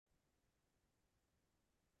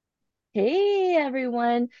Hey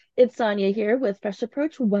everyone, it's Sonia here with Fresh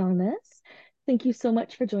Approach Wellness. Thank you so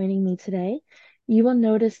much for joining me today. You will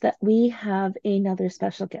notice that we have another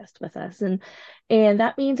special guest with us, and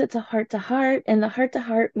that means it's a heart to heart, and the heart to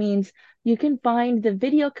heart means you can find the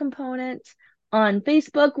video component on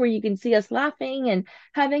Facebook where you can see us laughing and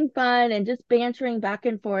having fun and just bantering back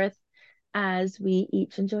and forth as we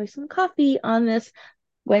each enjoy some coffee on this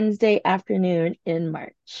Wednesday afternoon in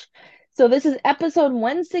March. So this is episode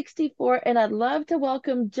 164, and I'd love to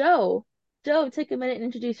welcome Joe. Joe, take a minute and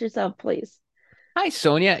introduce yourself, please. Hi,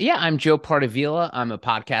 Sonia. Yeah, I'm Joe Pardavila. I'm a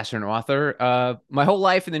podcaster and author. My whole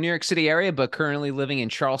life in the New York City area, but currently living in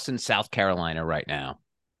Charleston, South Carolina right now.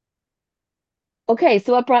 Okay,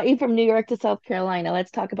 so what brought you from New York to South Carolina?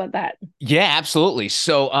 Let's talk about that. Yeah, absolutely.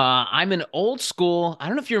 So I'm an old school. I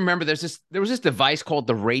don't know if you remember. There was this device called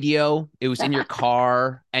the radio. It was in your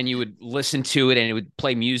car, and you would listen to it, and it would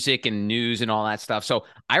play music and news and all that stuff. So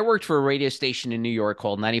I worked for a radio station in New York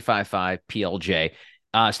called 95.5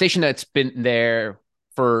 PLJ, station that's been there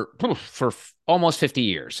for almost 50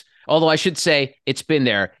 years. Although I should say it's been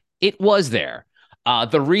there. It was there.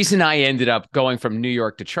 The reason I ended up going from New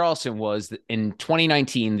York to Charleston was that in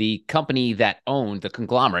 2019, the company that owned the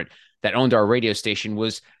conglomerate that owned our radio station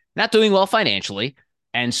was not doing well financially.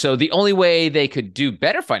 And so the only way they could do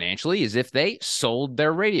better financially is if they sold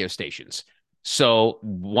their radio stations. So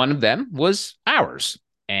one of them was ours.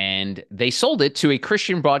 And they sold it to a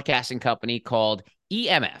Christian broadcasting company called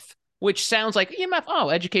EMF, which sounds like EMF, oh,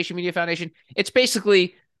 Education Media Foundation. It's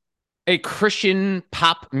basically a Christian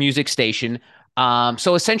pop music station.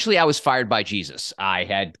 So essentially, I was fired by Jesus. I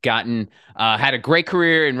had a great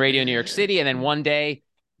career in radio in New York City, and then one day,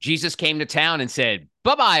 Jesus came to town and said,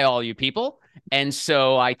 "Bye bye, all you people." And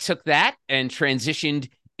so I took that and transitioned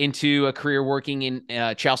into a career working in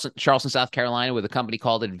Charleston, South Carolina, with a company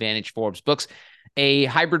called Advantage Forbes Books, a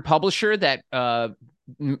hybrid publisher that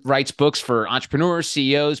writes books for entrepreneurs,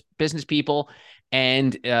 CEOs, business people.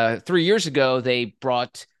 And 3 years ago, they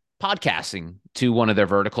brought podcasting to one of their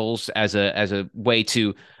verticals as a way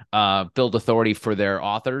to build authority for their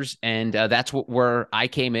authors, and that's where I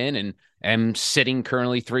came in and am sitting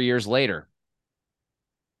currently 3 years later.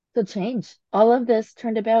 So change. All of this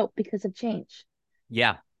turned about because of change.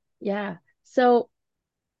 Yeah. Yeah. So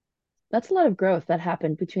that's a lot of growth that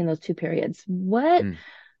happened between those two periods. What Mm.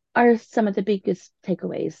 are some of the biggest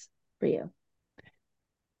takeaways for you?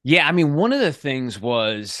 Yeah, I mean, one of the things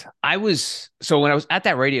was when I was at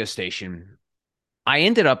that radio station, I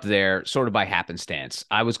ended up there sort of by happenstance.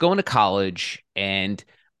 I was going to college and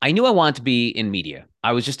I knew I wanted to be in media.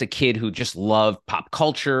 I was just a kid who just loved pop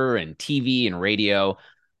culture and TV and radio.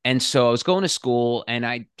 And so I was going to school and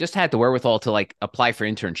I just had the wherewithal to like apply for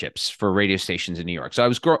internships for radio stations in New York.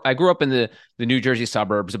 So I grew up in the New Jersey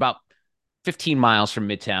suburbs, about 15 miles from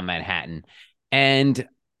Midtown Manhattan. And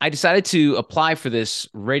I decided to apply for this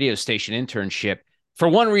radio station internship for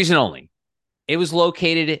one reason only. It was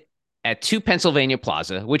located at 2 Pennsylvania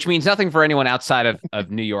Plaza, which means nothing for anyone outside of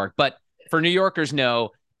New York. But for New Yorkers, know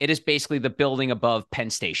it is basically the building above Penn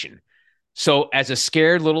Station. So as a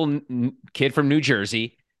scared little kid from New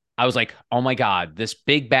Jersey, I was like, oh my God, this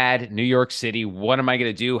big bad New York City. What am I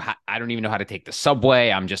going to do? I don't even know how to take the subway.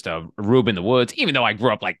 I'm just a rube in the woods, even though I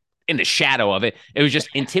grew up like in the shadow of it. It was just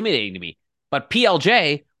intimidating to me. But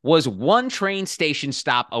PLJ was one train station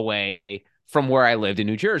stop away from where I lived in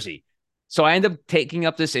New Jersey. So I ended up taking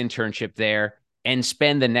up this internship there and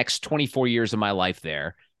spend the next 24 years of my life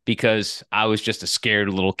there because I was just a scared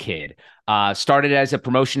little kid. Started as a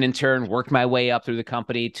promotion intern, worked my way up through the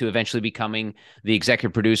company to eventually becoming the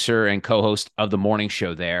executive producer and co-host of the morning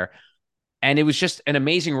show there. And it was just an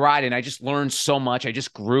amazing ride. And I just learned so much. I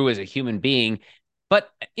just grew as a human being. But,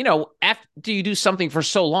 after you do something for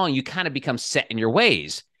so long, you kind of become set in your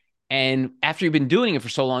ways. And after you've been doing it for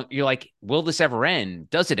so long, you're like, will this ever end?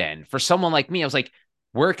 Does it end? For someone like me, I was like,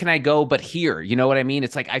 where can I go but here? You know what I mean?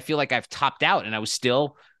 It's like I feel like I've topped out and I was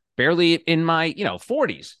still barely in my,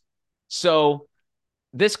 40s. So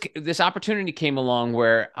this opportunity came along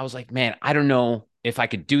where I was like, man, I don't know if I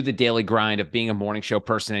could do the daily grind of being a morning show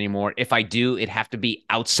person anymore. If I do, it'd have to be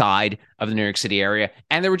outside of the New York City area.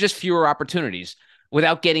 And there were just fewer opportunities.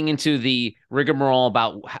 Without getting into the rigmarole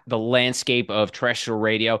about the landscape of terrestrial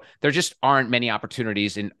radio, there just aren't many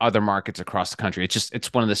opportunities in other markets across the country.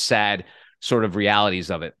 It's one of the sad sort of realities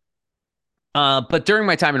of it. But during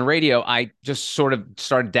my time in radio, I just sort of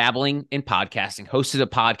started dabbling in podcasting, hosted a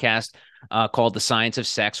podcast called The Science of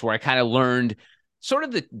Sex, where I kind of learned sort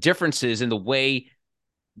of the differences in the way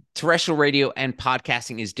terrestrial radio and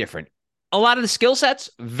podcasting is different. A lot of the skill sets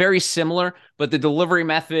very similar, but the delivery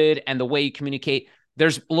method and the way you communicate,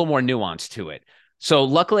 there's a little more nuance to it. So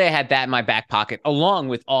luckily I had that in my back pocket, along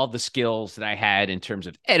with all the skills that I had in terms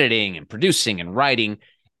of editing and producing and writing,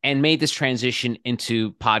 and made this transition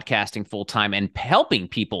into podcasting full time and helping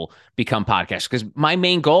people become podcasters. Because my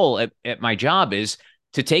main goal at my job is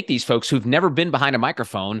to take these folks who've never been behind a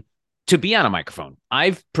microphone to be on a microphone.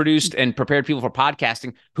 I've produced and prepared people for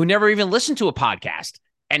podcasting who never even listened to a podcast,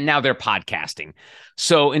 and now they're podcasting.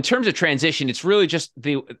 So in terms of transition, it's really just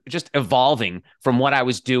evolving from what I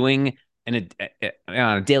was doing on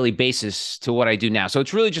a daily basis to what I do now. So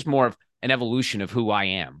it's really just more of an evolution of who I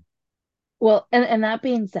am. Well, and that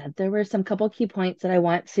being said, there were some couple key points that I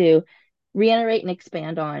want to reiterate and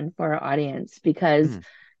expand on for our audience because, Mm,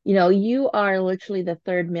 you are literally the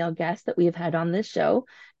third male guest that we've had on this show.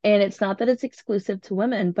 And it's not that it's exclusive to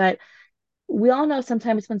women, but we all know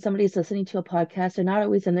sometimes when somebody's listening to a podcast, they're not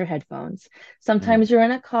always in their headphones. mm, Sometimes you're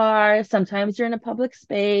in a car, sometimes you're in a public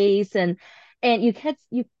space, and you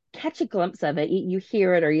catch a glimpse of it. You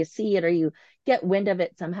hear it or you see it or you get wind of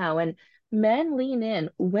it somehow. And men lean in,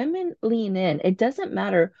 women lean in. It doesn't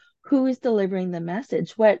matter who is delivering the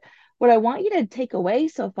message. What I want you to take away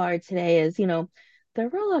so far today is, there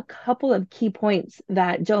were a couple of key points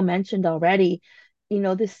that Joe mentioned already.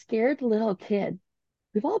 The scared little kid.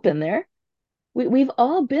 We've all been there. We've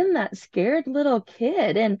all been that scared little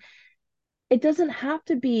kid. And it doesn't have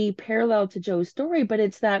to be parallel to Joe's story, but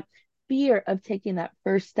it's that fear of taking that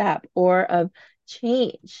first step or of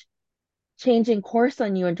change, changing course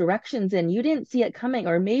on you and directions, and you didn't see it coming.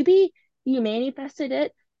 Or maybe you manifested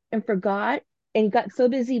it and forgot and got so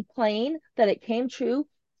busy playing that it came true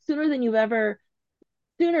sooner than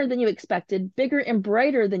sooner than you expected, bigger and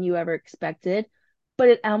brighter than you ever expected. But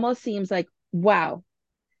it almost seems like, wow.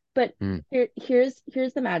 But mm. here's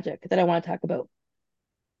the magic that I want to talk about.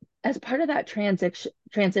 As part of that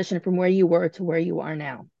transition from where you were to where you are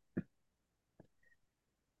now,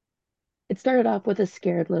 it started off with a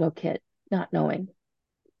scared little kid not knowing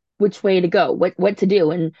which way to go, what to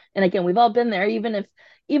do. And again, we've all been there, even if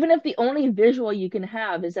the only visual you can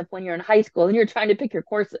have is if when you're in high school and you're trying to pick your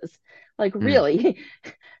courses. Like Mm, really,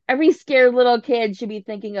 every scared little kid should be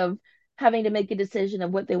thinking of having to make a decision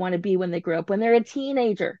of what they want to be when they grow up, when they're a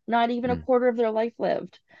teenager, not even a mm. quarter of their life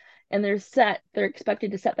lived. And they're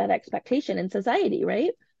expected to set that expectation in society,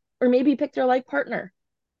 right? Or maybe pick their life partner.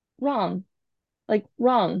 Wrong. Like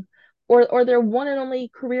wrong. Or their one and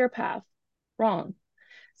only career path. Wrong.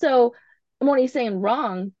 So I'm only saying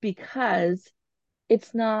wrong because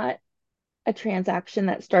it's not a transaction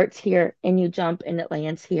that starts here and you jump and it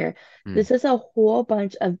lands here. Mm. This is a whole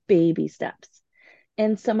bunch of baby steps.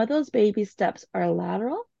 And some of those baby steps are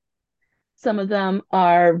lateral, some of them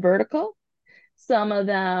are vertical, some of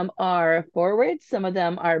them are forwards, some of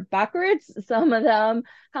them are backwards, some of them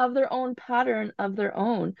have their own pattern of their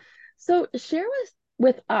own. So share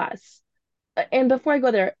with us. And before I go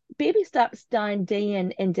there, baby steps done day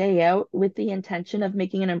in and day out with the intention of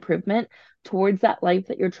making an improvement towards that life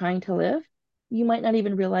that you're trying to live. You might not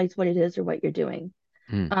even realize what it is or what you're doing.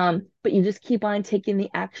 Mm. But you just keep on taking the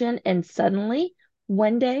action, and suddenly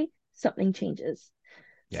one day something changes.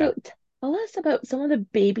 Yeah. So tell us about some of the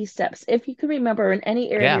baby steps, if you can remember in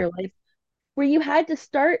any area of Yeah. your life where you had to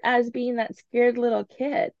start as being that scared little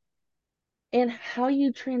kid and how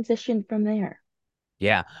you transitioned from there.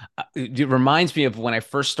 Yeah. It reminds me of when I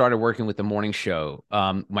first started working with the morning show.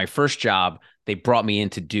 My first job they brought me in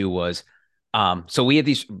to do was, so we had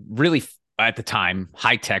these really, at the time,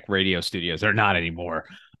 high-tech radio studios. They're not anymore.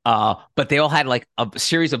 But they all had like a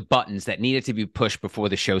series of buttons that needed to be pushed before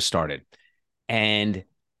the show started. And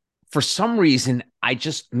for some reason, I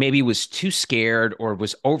just maybe was too scared or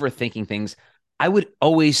was overthinking things. I would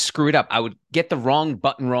always screw it up. I would get the wrong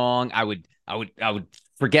button wrong. I would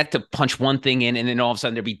forget to punch one thing in, and then all of a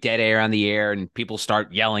sudden there'd be dead air on the air, and people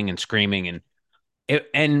start yelling and screaming,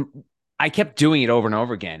 and I kept doing it over and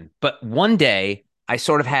over again. But one day, I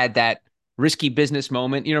sort of had that risky business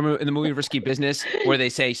moment. You know, in the movie Risky Business, where they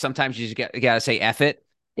say sometimes you just gotta say "F it."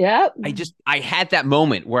 Yep. I had that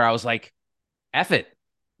moment where I was like, "F it,"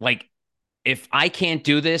 like if I can't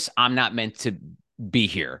do this, I'm not meant to be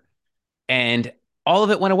here. And all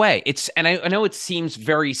of it went away. And I know it seems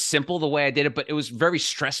very simple the way I did it, but it was very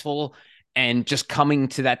stressful. And just coming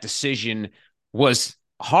to that decision was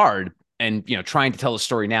hard. And, trying to tell the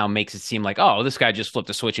story now makes it seem like, oh, this guy just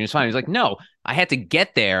flipped a switch and he's fine. He's like, no, I had to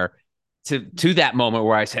get there to that moment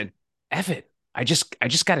where I said, F it. I just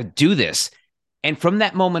got to do this. And from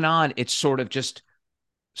that moment on, it sort of just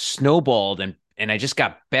snowballed and I just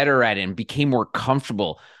got better at it and became more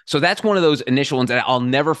comfortable. So that's one of those initial ones that I'll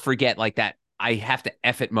never forget, like that I have to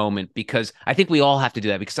F it moment, because I think we all have to do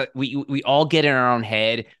that, because we all get in our own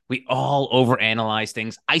head. We all overanalyze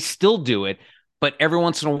things. I still do it, But every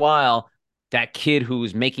once in a while, that kid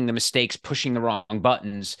who's making the mistakes, pushing the wrong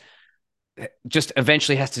buttons, just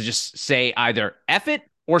eventually has to just say either F it,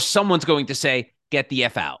 or someone's going to say, get the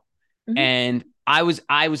F out. Mhm. And I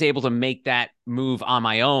was able to make that move on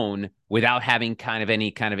my own without having kind of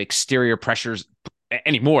any kind of exterior pressures,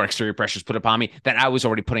 any more exterior pressures put upon me that I was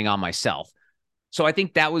already putting on myself. So I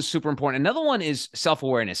think that was super important. Another one is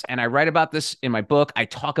self-awareness. And I write about this in my book. I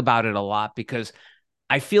talk about it a lot because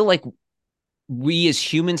I feel like we as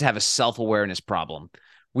humans have a self-awareness problem.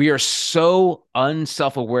 We are so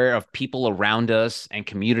unself-aware of people around us and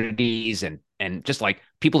communities and just like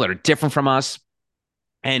people that are different from us.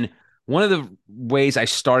 And one of the ways I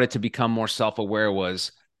started to become more self-aware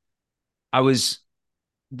was I was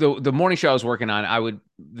the morning show I was working on,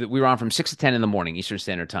 we were on from 6 to 10 in the morning, Eastern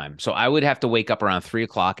Standard Time. So I would have to wake up around 3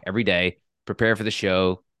 o'clock every day, prepare for the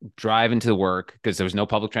show, drive into work because there was no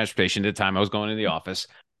public transportation at the time I was going to the office,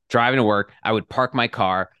 driving to work. I would park my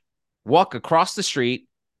car, walk across the street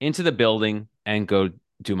into the building, and go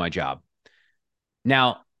do my job.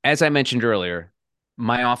 Now, as I mentioned earlier,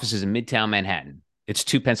 my office is in Midtown Manhattan. It's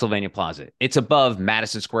 2 Pennsylvania Plaza. It's above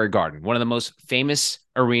Madison Square Garden, one of the most famous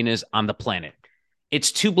arenas on the planet.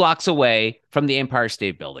 It's 2 blocks away from the Empire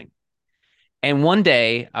State Building. And one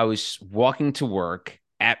day I was walking to work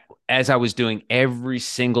as I was doing every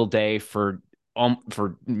single day for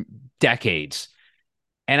decades.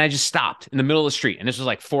 And I just stopped in the middle of the street. And this was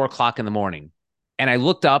like 4 o'clock in the morning. And I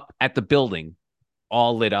looked up at the building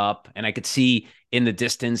all lit up, and I could see in the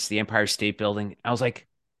distance the Empire State Building. I was like,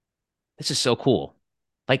 this is so cool.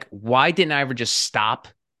 Like, why didn't I ever just stop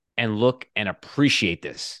and look and appreciate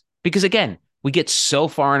this? Because again, we get so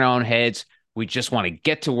far in our own heads. We just want to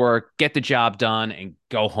get to work, get the job done, and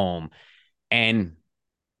go home. And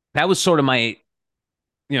that was sort of my,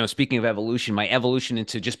 speaking of evolution, my evolution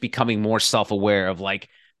into just becoming more self aware of like,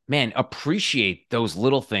 man, appreciate those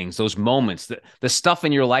little things, those moments, the stuff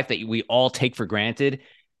in your life that we all take for granted.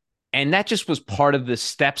 And that just was part of the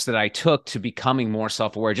steps that I took to becoming more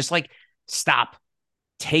self aware. Just like stop,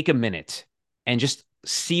 take a minute, and just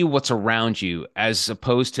see what's around you as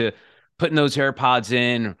opposed to putting those AirPods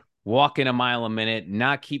in, walking a mile a minute,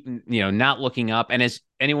 not keeping, not looking up. And as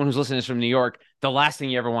anyone who's listening to this from New York, the last thing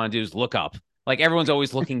you ever want to do is look up. Like everyone's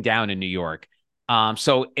always looking down in New York.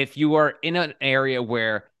 So if you are in an area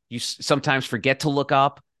where you sometimes forget to look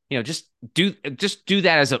up, just do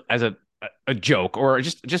that as a joke, or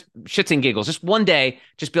just shits and giggles. Just one day,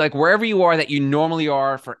 just be like wherever you are that you normally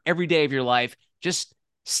are for every day of your life, just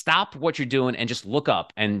stop what you're doing and just look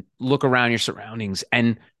up and look around your surroundings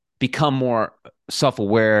and become more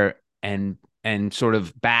self-aware and sort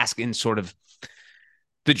of bask in sort of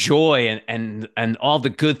the joy and all the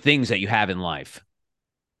good things that you have in life.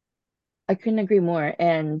 I couldn't agree more.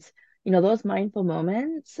 And those mindful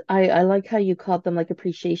moments, I like how you called them like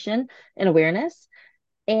appreciation and awareness.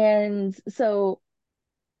 And so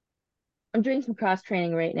I'm doing some cross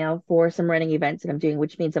training right now for some running events that I'm doing,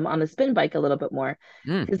 which means I'm on the spin bike a little bit more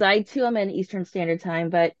Mm, because I too am in Eastern Standard Time,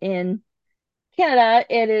 but in Canada,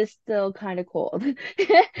 it is still kind of cold.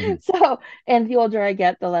 mm. So, and the older I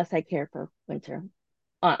get, the less I care for winter,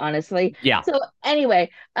 honestly. Yeah. So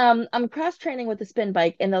anyway, I'm cross training with the spin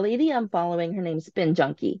bike, and the lady I'm following, her name's Spin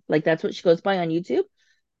Junkie. Like that's what she goes by on YouTube.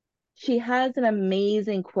 She has an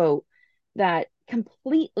amazing quote that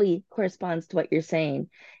completely corresponds to what you're saying.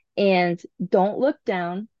 And don't look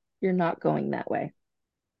down, you're not going that way,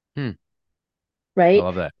 Hmm. I right?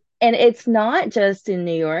 love that. And it's not just in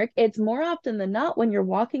New York, it's more often than not when you're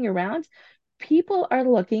walking around, people are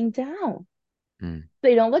looking down. Hmm.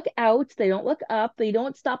 They don't look out, they don't look up, they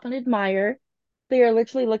don't stop and admire. They are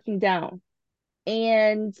literally looking down.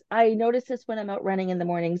 And I notice this when I'm out running in the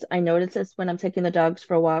mornings. I notice this when I'm taking the dogs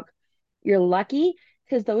for a walk. You're lucky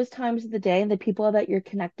because those times of the day and the people that you're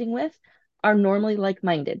connecting with are normally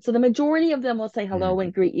like-minded. So the majority of them will say hello Hmm.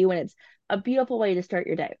 and greet you, and it's a beautiful way to start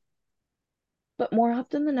your day. But more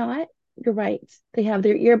often than not, you're right. They have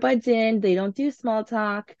their earbuds in, they don't do small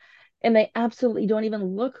talk, and they absolutely don't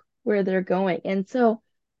even look where they're going. And so,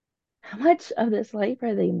 how much of this life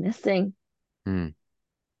are they missing? Hmm.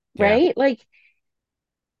 Yeah. Right? Like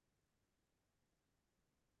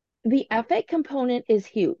the ethic component is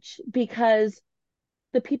huge because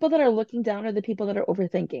the people that are looking down are the people that are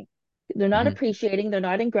overthinking. They're not Hmm. appreciating, they're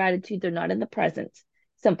not in gratitude, they're not in the present.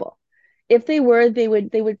 Simple. If they were, they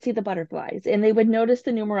would see the butterflies and they would notice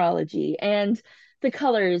the numerology and the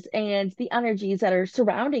colors and the energies that are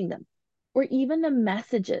surrounding them, or even the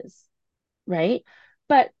messages, right?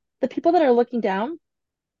 But the people that are looking down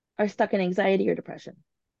are stuck in anxiety or depression.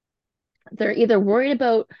 They're either worried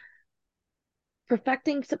about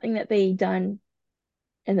perfecting something that they done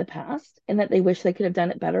in the past and that they wish they could have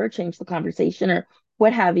done it better or changed the conversation or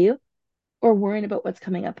what have you, or worrying about what's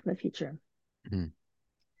coming up in the future. Mm.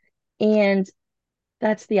 And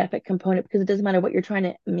that's the epic component because it doesn't matter what you're trying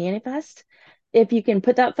to manifest. If you can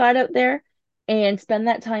put that thought out there and spend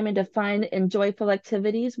that time into fun and joyful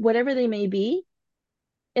activities, whatever they may be,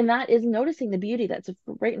 and that is noticing the beauty that's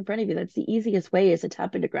right in front of you. That's the easiest way is to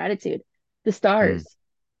tap into gratitude. The Mm. stars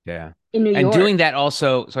Yeah. in New And York. doing that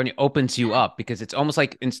also, Sonia, opens you up because it's almost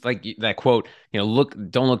like it's like that quote, look,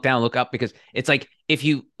 don't look down, look up, because it's like if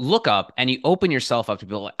you look up and you open yourself up to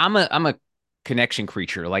people, like, I'm a connection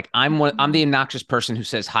creature. Like I'm the obnoxious person who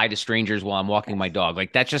says hi to strangers while I'm walking my Yes. dog.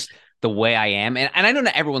 Like that's just the way I am. And I know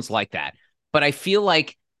not everyone's like that, but I feel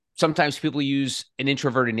like sometimes people use an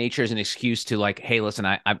introverted nature as an excuse to like, hey, listen,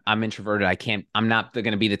 I'm introverted. I'm not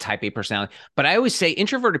going to be the type A personality. But I always say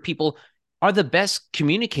introverted people are the best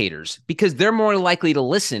communicators because they're more likely to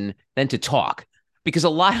listen than to talk. Because a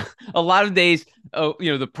lot of days,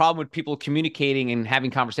 the problem with people communicating and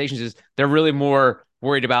having conversations is they're really more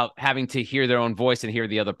worried about having to hear their own voice and hear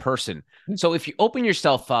the other person. So if you open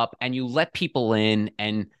yourself up and you let people in,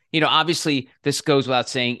 and obviously this goes without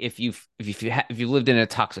saying, if you lived in a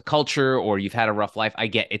toxic culture or you've had a rough life, I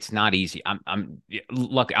get it's not easy. I'm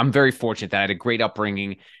lucky. I'm very fortunate that I had a great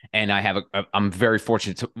upbringing and I'm very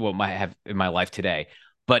fortunate to what I have in my life today.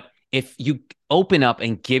 But if you open up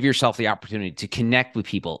and give yourself the opportunity to connect with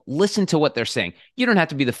people, listen to what they're saying. You don't have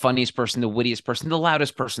to be the funniest person, the wittiest person, the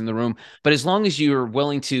loudest person in the room, but as long as you're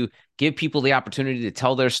willing to give people the opportunity to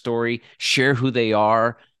tell their story, share who they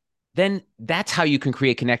are, then that's how you can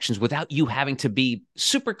create connections without you having to be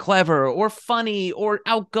super clever or funny or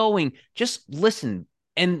outgoing. Just listen.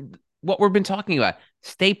 And what we've been talking about,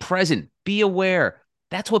 stay present, be aware.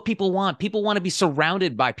 That's what people want. People want to be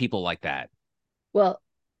surrounded by people like that. Well,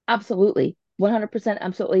 absolutely. 100%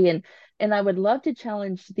 absolutely. And I would love to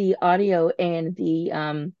challenge the audio and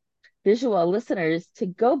the visual listeners to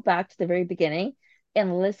go back to the very beginning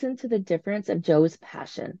and listen to the difference of Joe's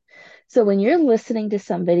passion. So when you're listening to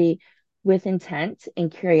somebody with intent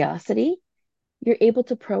and curiosity, you're able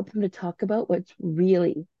to probe them to talk about what's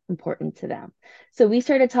really important to them. So we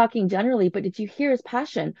started talking generally, but did you hear his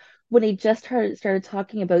passion when he just started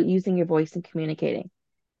talking about using your voice and communicating?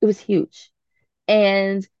 It was huge.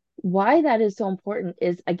 And why that is so important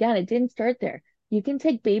is, again, it didn't start there. You can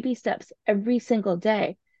take baby steps every single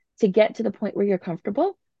day to get to the point where you're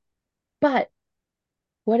comfortable, but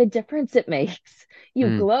what a difference it makes. You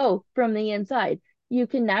Mm, glow from the inside. You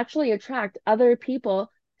can naturally attract other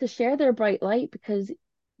people to share their bright light because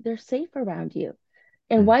they're safe around you.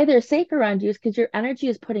 And mm, why they're safe around you is because your energy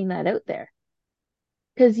is putting that out there.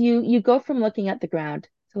 Because you go from looking at the ground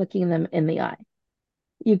to looking them in the eye.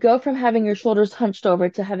 You go from having your shoulders hunched over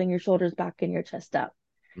to having your shoulders back and your chest up.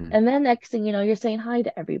 mm. And then next thing you know, you're saying hi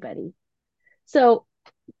to everybody. So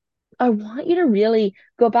I want you to really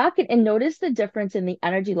go back and notice the difference in the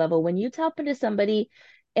energy level. When you tap into somebody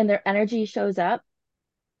and their energy shows up,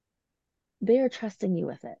 they are trusting you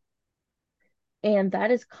with it. And that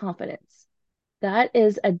is confidence. That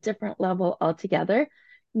is a different level altogether.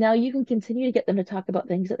 Now you can continue to get them to talk about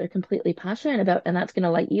things that they're completely passionate about, and that's going to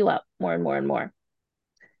light you up more and more and more.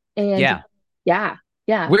 And Yeah. yeah,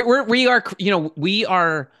 yeah, We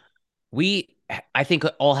are, we, I think,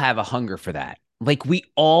 all have a hunger for that. Like we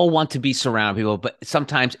all want to be surrounded people, but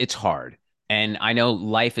sometimes it's hard. And I know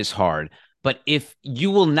life is hard, but if you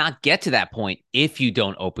will not get to that point if you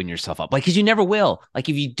don't open yourself up, like, because you never will. Like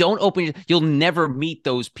if you don't you'll never meet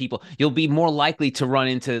those people. You'll be more likely to run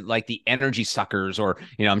into like the energy suckers, or,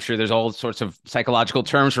 I'm sure there's all sorts of psychological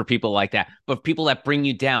terms for people like that, but people that bring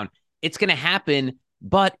you down. It's going to happen.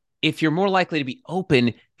 But if you're more likely to be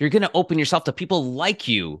open, you're going to open yourself to people like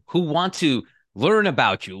you who want to learn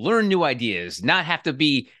about you, learn new ideas, not have to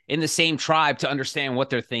be in the same tribe to understand what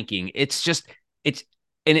they're thinking. It's just, it's,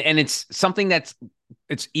 and it's something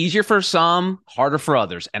it's easier for some, harder for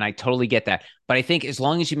others. And I totally get that. But I think as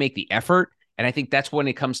long as you make the effort, and I think that's when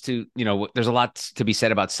it comes to, there's a lot to be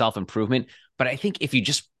said about self improvement. But I think if you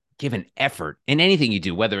just give an effort in anything you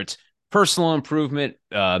do, whether it's personal improvement,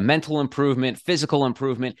 mental improvement, physical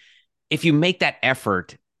improvement, if you make that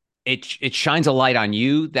effort, it shines a light on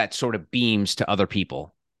you that sort of beams to other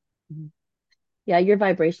people. yeah, your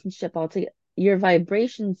vibrations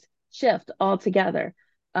shift altogether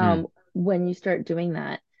Mm, when you start doing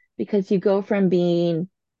that because you go from being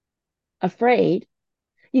afraid,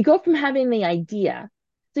 you go from having the idea.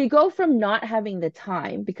 So you go from not having the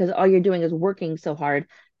time because all you're doing is working so hard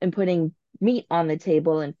and putting meat on the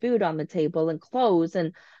table and food on the table and clothes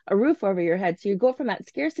and a roof over your head. So you go from that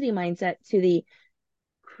scarcity mindset to the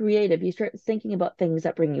creative. You start thinking about things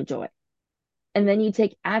that bring you joy. And then you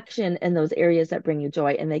take action in those areas that bring you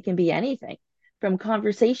joy. And they can be anything from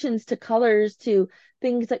conversations to colors to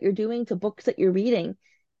things that you're doing to books that you're reading.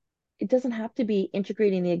 It doesn't have to be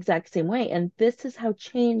integrating the exact same way. And this is how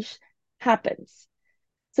change happens.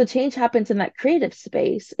 So change happens in that creative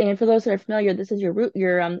space. And for those that are familiar, this is your root,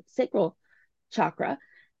 your sacral chakra.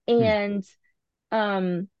 Hmm. And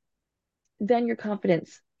um, then your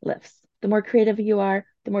confidence lifts. The more creative you are,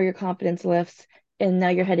 the more your confidence lifts. And now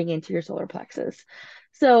you're heading into your solar plexus.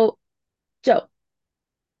 So, Joe,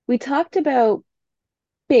 we talked about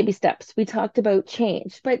baby steps, we talked about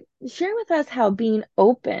change, but share with us how being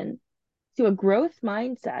open to a growth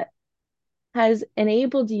mindset has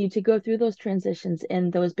enabled you to go through those transitions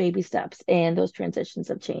and those baby steps and those transitions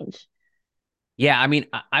of change. Yeah, I mean,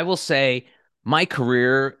 I will say my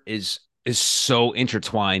career is so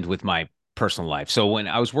intertwined with my personal life. So when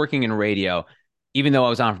I was working in radio, even though I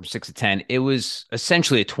was on from 6 to 10, it was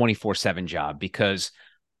essentially a 24/7 job because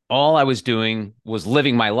all I was doing was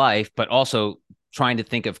living my life, but also trying to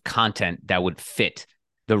think of content that would fit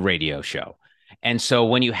the radio show. And so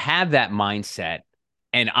when you have that mindset,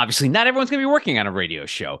 and obviously not everyone's going to be working on a radio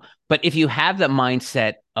show, but if you have that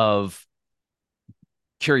mindset of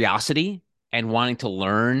curiosity and wanting to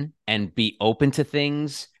learn and be open to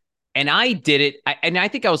things. And I did it. And I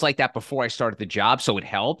think I was like that before I started the job. So it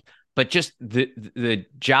helped. But just the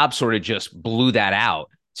job sort of just blew that out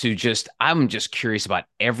to just, I'm just curious about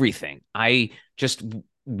everything. I just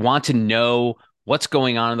want to know what's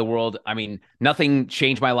going on in the world. I mean, nothing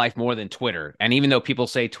changed my life more than Twitter. And even though people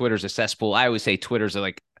say Twitter's a cesspool, I always say Twitter's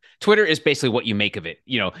like Twitter is basically what you make of it.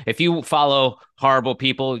 You know, if you follow horrible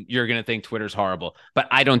people, you're going to think Twitter's horrible. But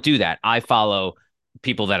I don't do that. I follow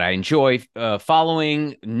people that I enjoy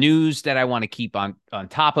following, news that I want to keep on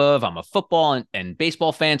top of. I'm a football and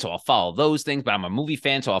baseball fan, so I'll follow those things. But I'm a movie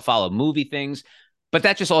fan, so I'll follow movie things. But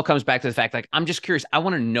that just all comes back to the fact, like, I'm just curious. I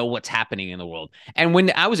want to know what's happening in the world. And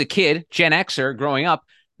when I was a kid, Gen Xer growing up,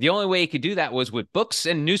 the only way you could do that was with books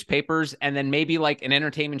and newspapers, and then maybe like an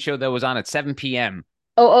entertainment show that was on at 7 p.m.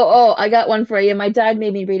 Oh, I got one for you. My dad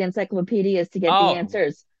made me read encyclopedias to get the Oh,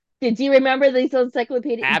 answers. Did you remember these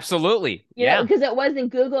encyclopedias? absolutely. You know, Yeah. because it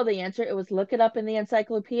wasn't Google the answer, it was look it up in the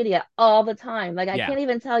encyclopedia all the time. Like I Yeah. can't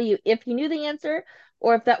even tell you if he knew the answer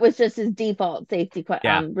or if that was just his default safety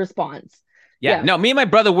Yeah. response. Yeah. Yeah. No, me and my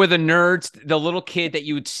brother were the nerds, the little kid that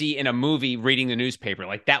you would see in a movie reading the newspaper.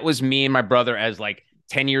 Like that was me and my brother as like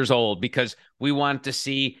 10 years old because we wanted to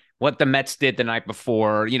see what the Mets did the night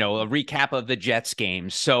before, you know, a recap of the Jets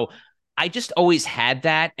games. So I just always had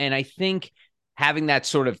that. And I think having that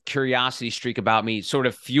sort of curiosity streak about me sort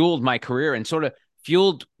of fueled my career and sort of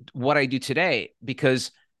fueled what I do today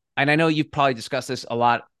because, and I know you've probably discussed this a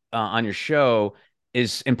lot on your show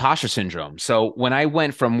is imposter syndrome. So when I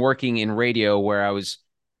went from working in radio where I was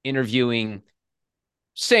interviewing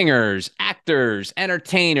singers, actors,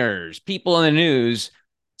 entertainers, people in the news,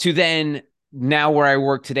 to then now where I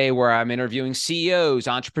work today, where I'm interviewing CEOs,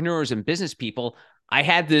 entrepreneurs, and business people, I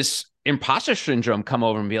had this imposter syndrome come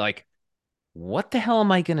over and be like, what the hell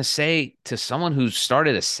am I going to say to someone who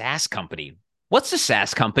started a SaaS company? What's a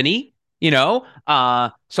SaaS company? You know,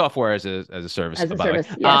 software as a service, As a by the way.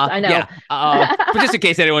 service. Yes, I know. Yeah. But just in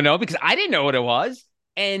case anyone know, because I didn't know what it was.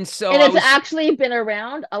 And so And I it's was, actually been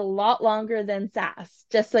around a lot longer than SaaS,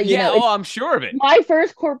 just so you yeah, know. oh, It's I'm sure of it. my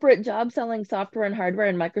first corporate job selling software and hardware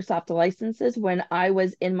and Microsoft licenses when I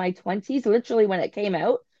was in my 20s, literally when it came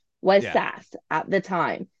out, was Yeah. SaaS at the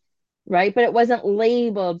time, right? But it wasn't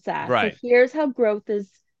labeled SaaS. So Right. here's how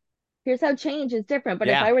change is different. But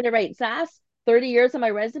if Yeah. I were to write SaaS 30 years on my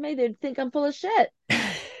resume, they'd think I'm full of shit.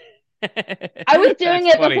 I was doing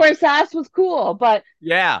That's it funny. before SaaS was cool, but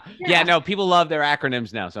Yeah. Yeah. yeah. No, people love their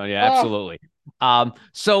acronyms now. So yeah, Oh, absolutely.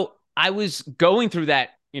 So I was going through that,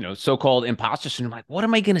 you know, so-called imposter syndrome. Like, what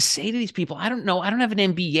am I going to say to these people? I don't know. I don't have an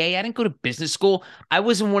MBA. I didn't go to business school. I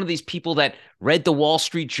wasn't one of these people that read the Wall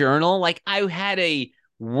Street Journal. Like, I had a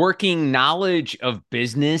working knowledge of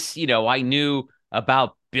business. You know, I knew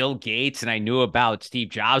about Bill Gates and I knew about Steve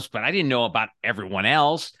Jobs, but I didn't know about everyone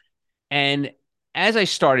else. And as I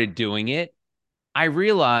started doing it, I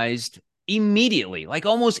realized immediately, like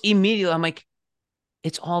almost immediately, I'm like,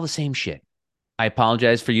 it's all the same shit. I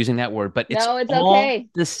apologize for using that word, but it's no, it's all okay.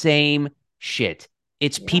 the same shit.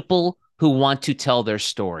 It's Yep. people who want to tell their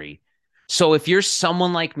story. So if you're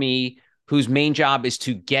someone like me whose main job is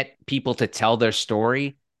to get people to tell their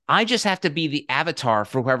story, I just have to be the avatar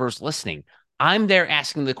for whoever's listening. I'm there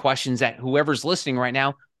asking the questions that whoever's listening right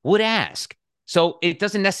now would ask. So it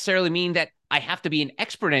doesn't necessarily mean that I have to be an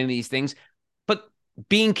expert in any of these things, but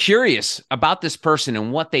being curious about this person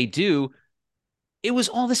and what they do it was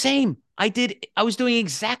all the same. I was doing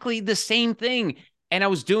exactly the same thing. And I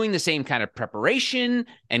was doing the same kind of preparation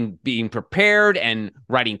and being prepared and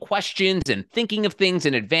writing questions and thinking of things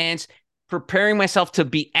in advance, preparing myself to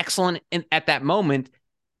be excellent at that moment.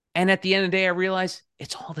 And at the end of the day, I realized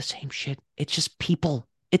it's all the same shit. It's just people.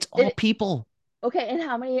 It's all It, people. okay, and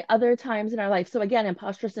how many other times in our life? So again,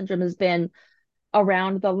 imposter syndrome has been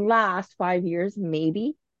around the last 5 years,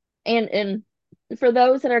 maybe. And for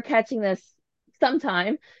those that are catching this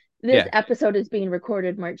sometime, this Yeah. episode is being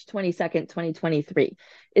recorded March 22nd, 2023.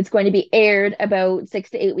 It's going to be aired about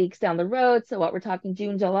 6 to 8 weeks down the road. So what we're talking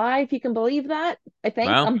June, July, if you can believe that. I think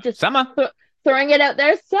Well, I'm just summer. throwing it out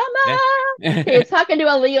there. Summer. Okay, Yeah. it's talking to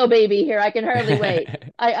a Leo baby here. I can hardly wait.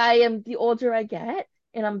 I am the older I get,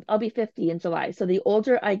 and I'll be 50 in July. So the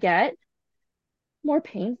older I get, more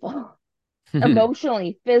painful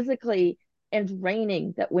emotionally, physically, and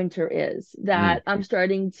draining that winter is. Mm, That I'm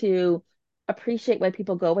starting to appreciate why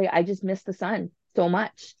people go away. I just miss the sun so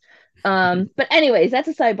much. But anyways, that's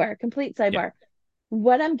a sidebar, complete yeah. sidebar.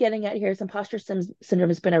 What I'm getting at here is syndrome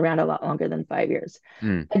has been around a lot longer than 5 years.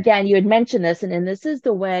 Mm, Again, you had mentioned this, and this is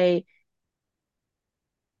the way,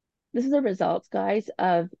 this is the results, guys,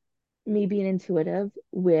 of me being intuitive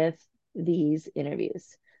with these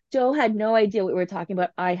interviews. Joe had no idea what we were talking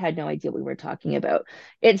about. I had no idea what we were talking about.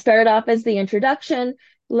 It started off as the introduction,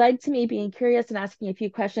 led to me being curious and asking a few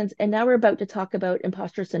questions. And now we're about to talk about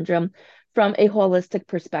imposter syndrome from a holistic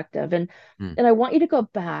perspective. mm. And I want you to go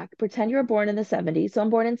back, pretend you were born in the 70s. So I'm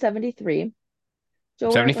born in 73. Joe,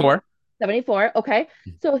 when 74. 74. Okay.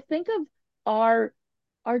 So think of our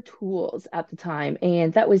our tools at the time.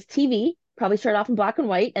 And that was TV, probably started off in black and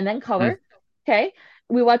white and then Mm, color. Okay.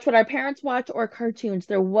 We watch what our parents watch or cartoons.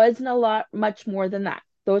 There wasn't a lot much more than that.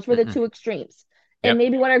 Those were the mm-mm. two extremes. And Yep.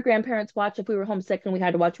 maybe what our grandparents watched if we were homesick and we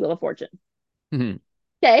had to watch Wheel of Fortune. Mhm.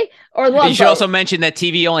 Okay. Or You Love should Boat. also mention that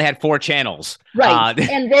TV only had four channels. Right.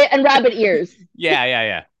 And rabbit ears. Yeah, yeah,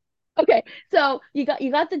 yeah. Okay. So you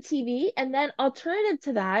got the TV, and then alternative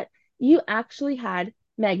to that, you actually had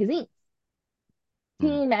magazines. Mm,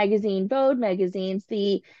 Teen magazine, Vogue magazines,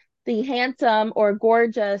 the handsome or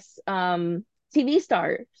gorgeous TV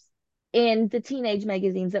stars in the teenage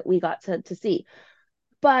magazines that we got to see.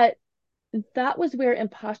 But that was where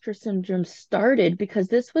imposter syndrome started because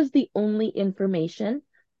this was the only information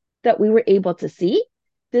that we were able to see.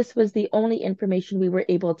 This was the only information we were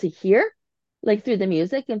able to hear, like through the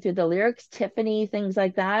music and through the lyrics, Tiffany, things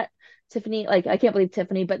like that. Tiffany, like I can't believe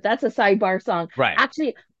Tiffany, but that's a sidebar song. right.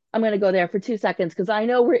 Actually, I'm going to go there for 2 seconds because I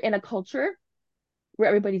know we're in a culture where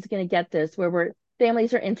everybody's going to get this, where we're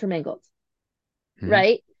families are intermingled, Hmm.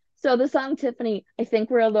 right? So the song Tiffany, I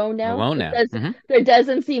think we're alone now. Alone now. Hmm. There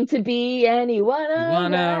doesn't seem to be anyone You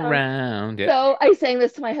wanna around. around. Yep. So I sang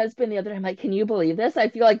this to my husband the other day. I'm like, can you believe this? I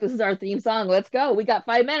feel like this is our theme song. Let's go. We got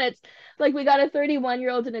 5 minutes. Like we got a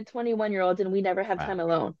 31-year-old and a 21-year-old, and we never have Wow. time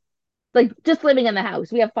alone. Like just living in the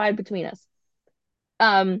house. We have five between us.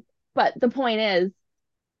 Um, but the point is,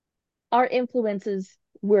 our influences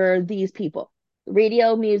were these people,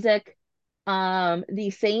 radio, music, the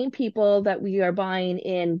same people that we are buying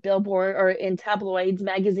in billboard or in tabloids,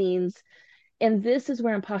 magazines. And this is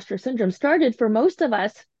where imposter syndrome started for most of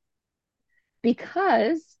us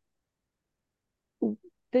because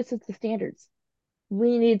this is the standards.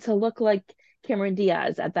 We need to look like Cameron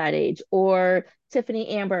Diaz at that age, or Tiffany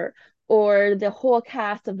Amber, or the whole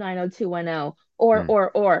cast of 90210, Mm,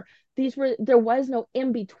 or there was no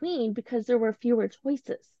in between because there were fewer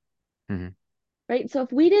choices, hmm. right? So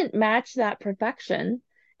if we didn't match that perfection,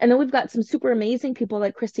 and then we've got some super amazing people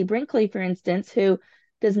like Christy Brinkley, for instance, who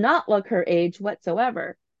does not look her age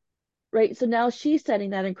whatsoever, right? So now she's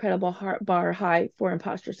setting that incredible heart bar high for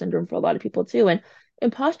imposter syndrome for a lot of people too. And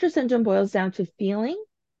imposter syndrome boils down to feeling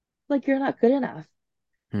like you're not good enough.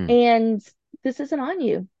 Hmm. And this isn't on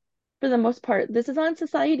you for the most part. This is on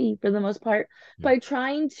society for the most part Hmm. by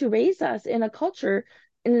trying to raise us in a culture,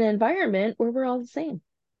 in an environment where we're all the same.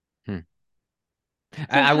 Hmm. So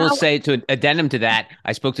I will how say to addendum to that,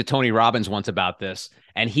 I spoke to Tony Robbins once about this,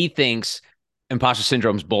 and he thinks imposter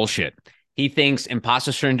syndrome's bullshit. He thinks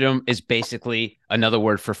imposter syndrome is basically another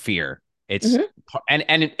word for fear. It's Mhm.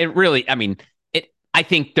 and it really, I mean, it. I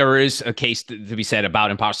think there is a case to be said about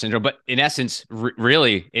imposter syndrome, but in essence,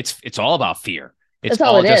 really, it's all about fear. It's That's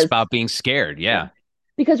all all it just is. about being scared. Yeah. Yeah.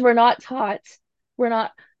 Because we're not taught, we're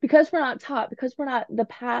not because we're not taught, because we're not the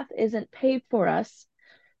path isn't paved for us,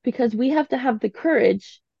 because we have to have the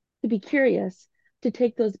courage to be curious, to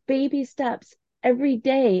take those baby steps every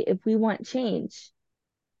day if we want change.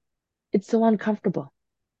 It's so uncomfortable.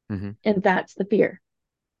 Hmm. And that's the fear,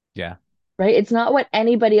 Yeah. right? It's not what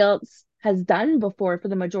anybody else has done before for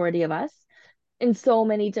the majority of us. in so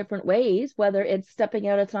many different ways, whether it's stepping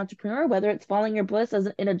out as an entrepreneur, whether it's following your bliss as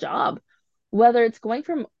in a job, whether it's going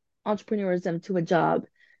from entrepreneurism to a job.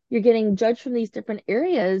 You're getting judged from these different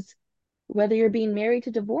areas, whether you're being married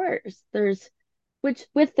to divorce. There's which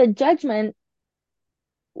with judgment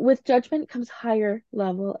comes higher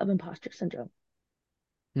level of imposter syndrome.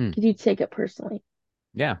 Hmm. Because you take it personally.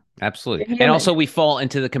 Yeah, You're absolutely. And human. also we fall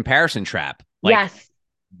into the comparison trap. Like, Yes.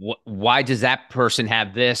 why does that person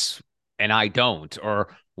have this and I don't?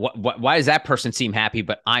 Or why does that person seem happy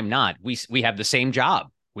but I'm not? We have the same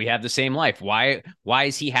job. We have the same life. Why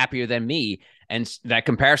is he happier than me? And that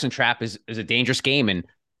comparison trap is a dangerous game. And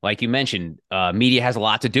like you mentioned, media has a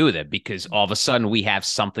lot to do with it because all of a sudden we have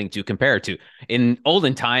something to compare to. In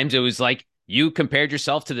olden times, it was like you compared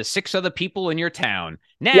yourself to the six other people in your town.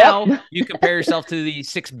 Yep. Now you compare yourself to the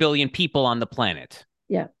 6 billion people on the planet.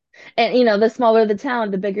 Yeah. And you know, the smaller the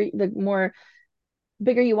town, the more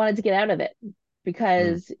bigger you wanted to get out of it Mm,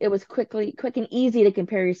 because it was quick and easy to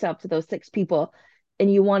compare yourself to those six people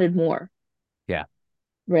and you wanted more, yeah.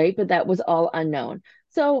 right? But that was all unknown.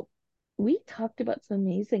 So we talked about some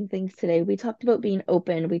amazing things today. We talked about being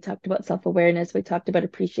open, we talked about self-awareness, we talked about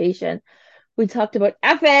appreciation, we talked about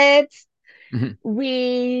effort, Mhm.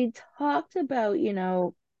 we talked about, you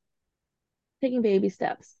know, taking baby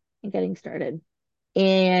steps and getting started.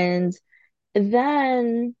 And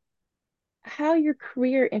then how your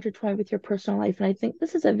career intertwined with your personal life. And I think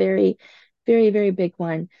this is a very, very, very big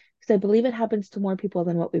one because I believe it happens to more people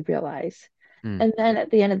than what we realize. Mm. And then at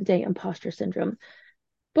the end of the day, imposter syndrome.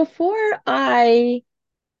 Before I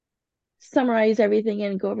summarize everything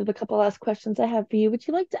and go over the couple last questions I have for you, would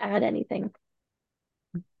you like to add anything?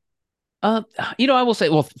 Uh, I will say,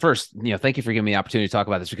 well, first, thank you for giving me the opportunity to talk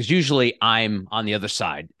about this because usually I'm on the other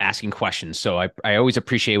side asking questions. So I always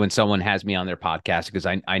appreciate when someone has me on their podcast because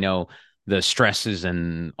I know the stresses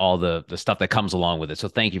and all the stuff that comes along with it. So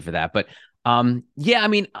thank you for that. But yeah, I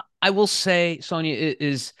mean, I will say, Sonia,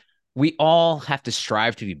 is we all have to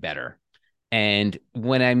strive to be better. And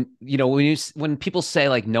when people say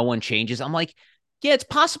like no one changes, I'm like, yeah, it's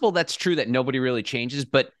possible that's true that nobody really changes,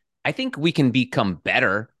 but I think we can become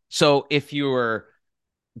better. So if you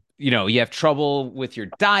have trouble with your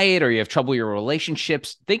diet or you have trouble with your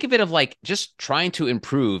relationships, think of it of like just trying to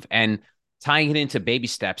improve and tying it into baby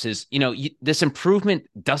steps is, this improvement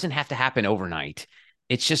doesn't have to happen overnight.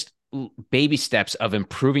 It's just baby steps of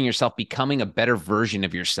improving yourself, becoming a better version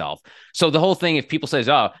of yourself. So the whole thing, if people says,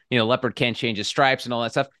 oh, leopard can't change his stripes and all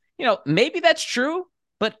that stuff, maybe that's true.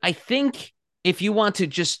 But I think if you want to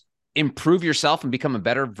just improve yourself and become a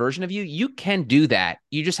better version of you, you can do that.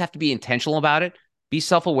 You just have to be intentional about it, be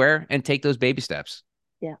self-aware, and take those baby steps.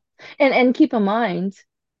 Yeah. And keep in mind,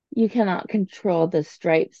 you cannot control the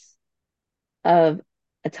stripes of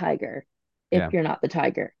a tiger if Yeah. you're not the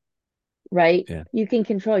tiger, right? Yeah. You can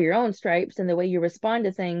control your own stripes and the way you respond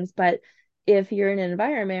to things, but if you're in an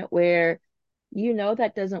environment where you know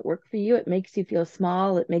that doesn't work for you, it makes you feel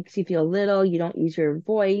small, it makes you feel little, you don't use your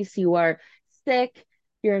voice, you are sick,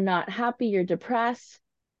 you're not happy, you're depressed,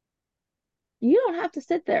 you don't have to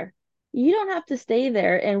sit there. You don't have to stay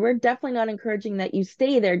there. And we're definitely not encouraging that you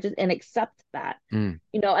stay there just and accept that. Mm.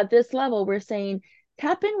 You know, at this level, we're saying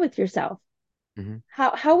tap in with yourself. Mm-hmm.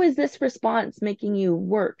 How is this response making you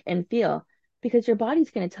work and feel? Because your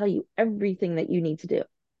body's going to tell you everything that you need to do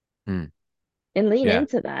Mm. and lean Yeah.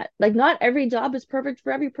 into that. Like not every job is perfect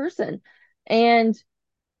for every person. And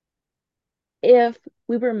if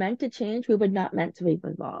we were meant to change, we would not meant to be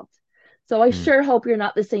evolved. So I Mm. sure hope you're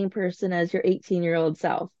not the same person as your 18-year-old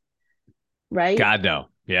self, right? God, no.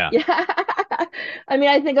 Yeah. Yeah. I mean,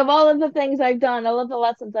 I think of all of the things I've done, all of the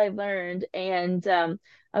lessons I've learned. And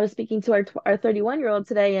I was speaking to our 31-year-old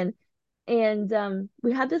today, and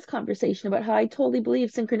we had this conversation about how I totally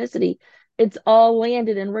believe synchronicity. It's all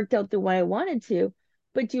landed and worked out the way I wanted to.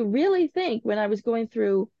 But do you really think when I was going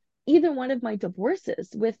through either one of my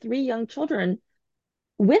divorces with three young children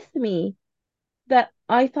with me that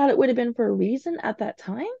I thought it would have been for a reason at that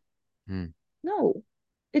time? Mm. No,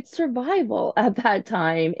 it's survival at that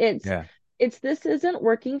time. Yeah. It's this isn't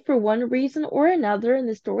working for one reason or another, and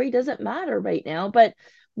the story doesn't matter right now. But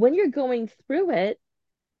when you're going through it,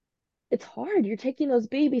 it's hard. You're taking those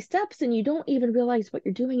baby steps and you don't even realize what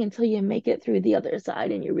you're doing until you make it through the other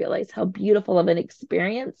side and you realize how beautiful of an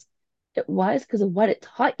experience it was because of what it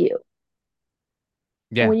taught you.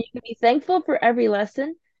 And Yeah. when you can be thankful for every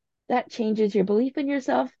lesson, that changes your belief in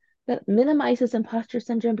yourself, that minimizes imposter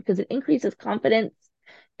syndrome because it increases confidence,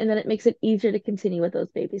 and then it makes it easier to continue with those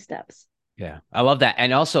baby steps. Yeah. I love that.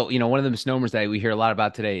 And also, one of the misnomers that we hear a lot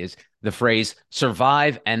about today is the phrase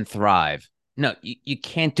survive and thrive. No, you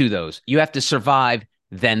can't do those. You have to survive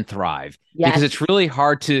then thrive. Because Yes. it's really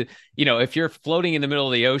hard to, if you're floating in the middle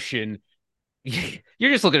of the ocean,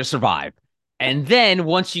 you're just looking to survive. And then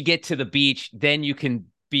once you get to the beach, then you can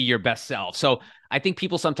be your best self. So I think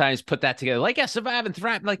people sometimes put that together, like, yeah, survive and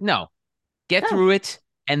thrive. Like, no, get No. through it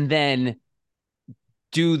and then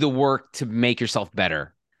do the work to make yourself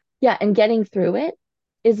better. Yeah, and getting through it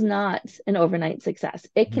is not an overnight success.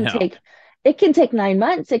 No. It can take 9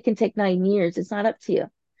 months, it can take 9 years. It's not up to you.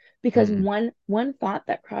 Because Mm-mm. one thought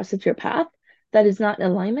that crosses your path that is not in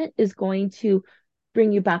alignment is going to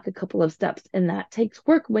bring you back a couple of steps. And that takes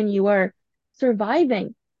work when you are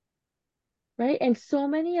surviving, right? And so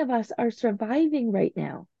many of us are surviving right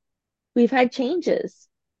now. We've had changes,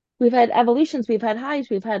 we've had evolutions, we've had highs,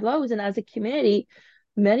 we've had lows. And as a community,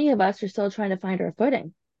 many of us are still trying to find our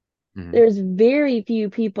footing. Mm-hmm. There's very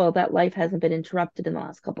few people that life hasn't been interrupted in the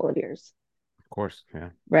last couple of years, Of course. Yeah.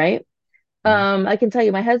 right? Mm-hmm. I can tell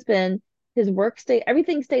you, my husband, his work stayed,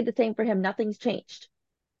 everything stayed the same for him. Nothing's changed.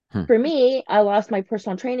 Hmm. For me, I lost my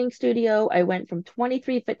personal training studio. I went from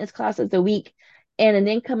 23 fitness classes a week and an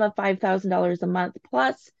income of $5,000 a month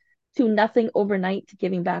plus to nothing overnight to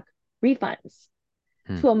giving back refunds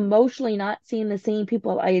Hmm. to emotionally not seeing the same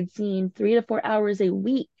people I had seen 3 to 4 hours a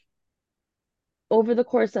week over the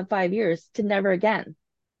course of 5 years to never again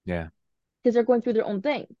Yeah. because they're going through their own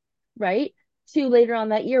thing, right? To later on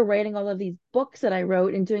that year, writing all of these books that I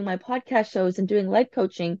wrote and doing my podcast shows and doing life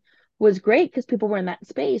coaching was great because people were in that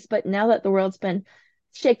space. But now that the world's been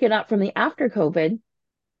shaken up from the after COVID,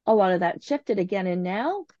 a lot of that shifted again. And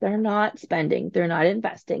now they're not spending, they're not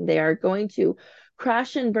investing. They are going to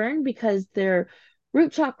crash and burn because their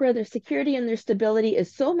root chakra, their security, and their stability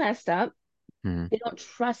is so messed up. Mm-hmm. They don't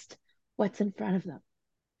trust what's in front of them.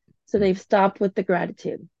 So they've stopped with the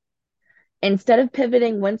gratitude. Instead of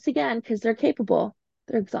pivoting once again, because they're capable,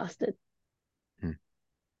 they're exhausted, Mm-hmm.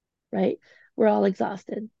 right? We're all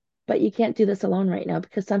exhausted, but you can't do this alone right now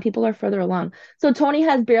because some people are further along. So Tony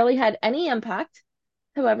has barely had any impact.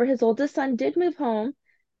 However, his oldest son did move home,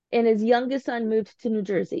 and his youngest son moved to New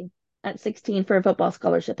Jersey at 16 for a football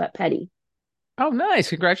scholarship at Petty. Oh, nice.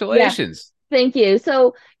 Yeah, Congratulations. thank you.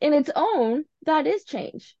 So, in its own, that is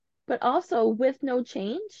change, but also with no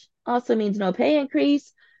change also means no pay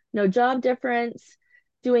increase, no job difference,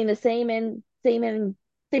 doing the same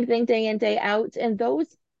thing day in day out, and those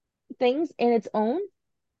things in its own,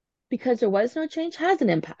 because there was no change, has an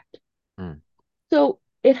impact. Mm. So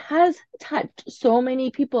it has touched so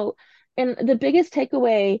many people, and the biggest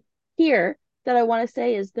takeaway here that I want to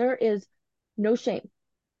say is there is no shame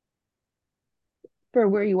for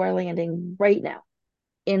where you are landing right now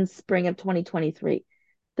in spring of 2023.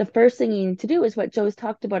 The first thing you need to do is what Joe's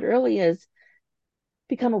talked about early is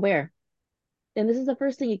become aware. And this is the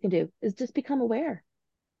first thing you can do is just become aware.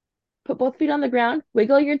 Put both feet on the ground,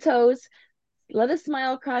 wiggle your toes, let a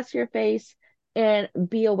smile cross your face, and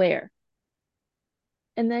be aware.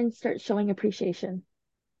 And then start showing appreciation.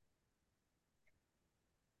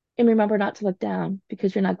 And remember not to look down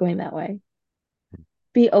because you're not going that way.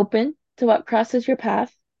 Be open to what crosses your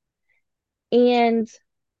path and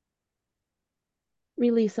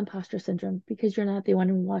release imposter syndrome because you're not the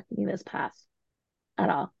one walking this path at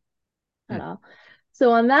all. At Mm. all.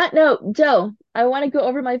 So, on that note, Joe, I want to go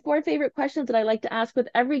over my 4 favorite questions that I like to ask with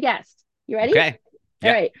every guest. You ready? Okay. All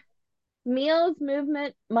Yep. right. Meals,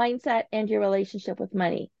 movement, mindset, and your relationship with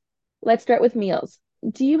money. Let's start with meals.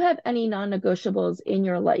 Do you have any non negotiables in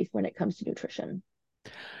your life when it comes to nutrition?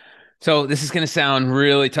 So this is going to sound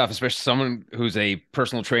really tough, especially someone who's a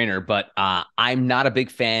personal trainer, but I'm not a big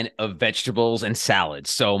fan of vegetables and salads.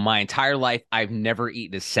 So my entire life, I've never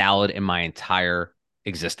eaten a salad in my entire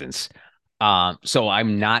existence. So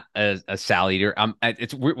I'm not a salad eater.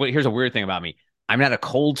 It's here's a weird thing about me. I'm not a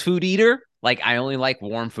cold food eater. Like I only like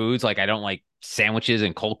warm foods. Like I don't like sandwiches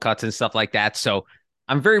and cold cuts and stuff like that. So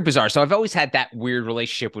I'm very bizarre. So I've always had that weird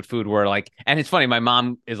relationship with food where like, and it's funny, my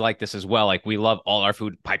mom is like this as well. Like we love all our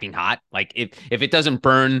food piping hot. Like if it doesn't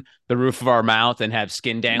burn the roof of our mouth and have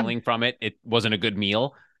skin dangling from it, it wasn't a good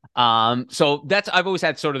meal. So that's I've always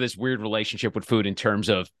had sort of this weird relationship with food in terms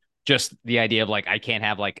of just the idea of like I can't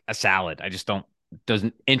have like a salad. I just don't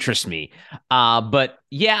doesn't interest me. But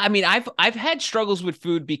yeah, I mean I've had struggles with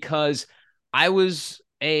food because I was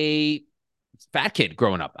a fat kid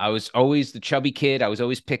growing up. I was always the chubby kid. I was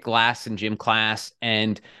always picked last in gym class.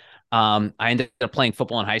 And I ended up playing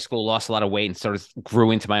football in high school, lost a lot of weight and sort of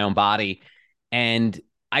grew into my own body. And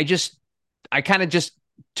I just, I kind of just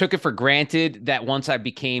took it for granted that once I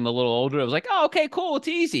became a little older, I was like, oh, okay, cool. It's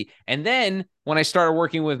easy. And then when I started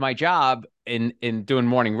working with my job in doing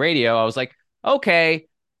morning radio, I was like, okay,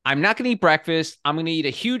 I'm not going to eat breakfast. I'm going to eat a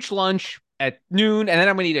huge lunch at noon, and then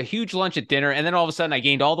I'm gonna eat a huge lunch at dinner, and then all of a sudden I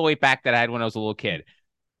gained all the weight back that I had when I was a little kid.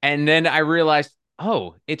 And then I realized,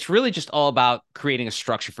 oh, it's really just all about creating a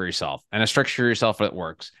structure for yourself and a structure for yourself that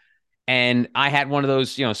works. And I had one of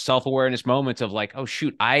those, self-awareness moments of like, oh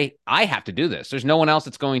shoot, I have to do this. There's no one else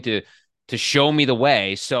that's going to show me the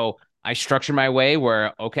way. So I structure my way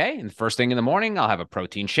where, okay, and the first thing in the morning, I'll have a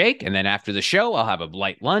protein shake. And then after the show, I'll have a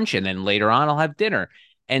light lunch. And then later on, I'll have dinner.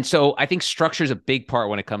 And so I think structure is a big part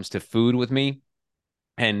when it comes to food with me.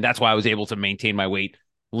 And that's why I was able to maintain my weight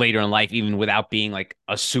later in life, even without being like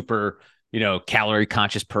a super, calorie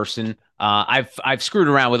conscious person. I've screwed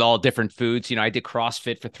around with all different foods. I did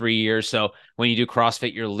CrossFit for 3 years. So when you do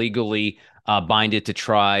CrossFit, you're legally binded to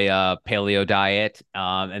try paleo diet.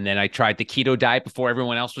 And then I tried the keto diet before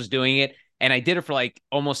everyone else was doing it. And I did it for like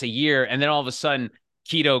almost a year. And then all of a sudden,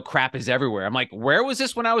 keto crap is everywhere. I'm like, where was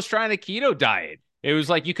this when I was trying the keto diet? It was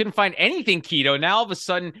like you couldn't find anything keto. Now all of a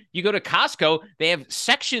sudden you go to Costco, they have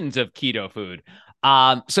sections of keto food.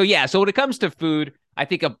 So yeah, so when it comes to food, I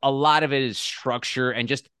think a lot of it is structure and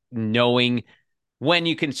just knowing when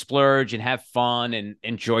you can splurge and have fun and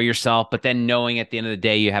enjoy yourself, but then knowing at the end of the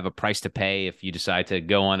day you have a price to pay if you decide to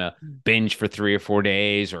go on a binge for 3 or 4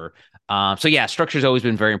 days or so yeah, structure's always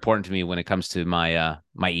been very important to me when it comes to my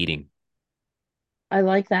eating. I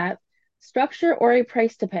like that. Structure or a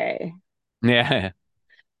price to pay. Yeah.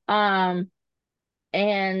 Um,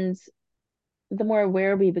 and the more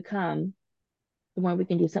aware we become, the more we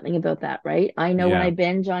can do something about that, right? I know when I Yeah.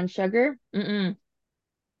 binge on sugar, mm-mm,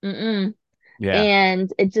 Yeah.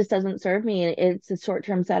 and it just doesn't serve me. It's a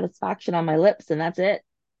short-term satisfaction on my lips, and that's it.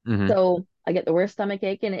 Hmm. So I get the worst stomach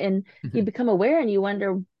ache, and you become aware and you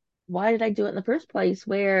wonder, why did I do it in the first place?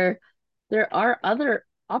 Where there are other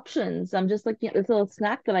options. I'm just looking at this little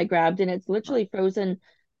snack that I grabbed, and it's literally What is frozen it?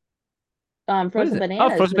 Oh, bananas frozen with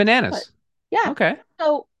chocolate. bananas. Yeah. Okay.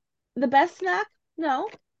 So the best snack? No.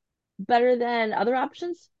 Better than other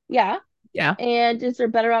options? Yeah. Yeah. And is there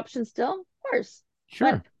better options still? Of course. But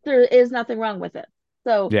Sure. there is nothing wrong with it.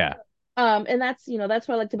 So, Yeah. and that's what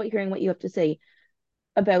I liked about hearing what you have to say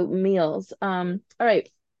about meals. All right,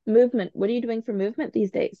 movement. What are you doing for movement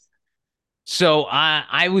these days? So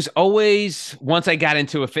I was always once I got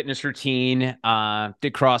into a fitness routine, did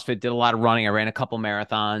CrossFit, did a lot of running. I ran a couple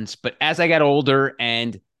marathons, but as I got older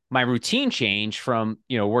and my routine changed from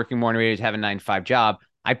working morning radio to having a 9 to 5 job,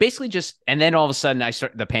 I basically just and then all of a sudden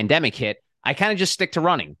the pandemic hit. I kind of just stick to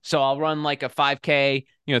running. So I'll run like a 5K,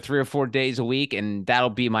 3 or 4 days a week, and that'll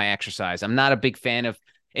be my exercise. I'm not a big fan of.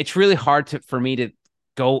 It's really hard for me to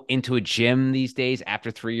go into a gym these days after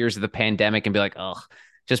 3 years of the pandemic and be like, oh,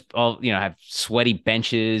 just all have sweaty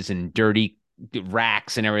benches and dirty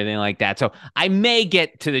racks and everything like that. So I may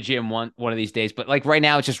get to the gym one of these days, but like right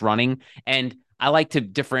now it's just running. And I like to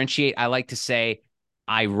differentiate. I like to say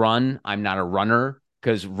I run. I'm not a runner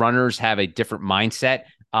because runners have a different mindset.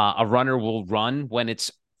 A runner will run when it's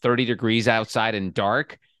 30 degrees outside and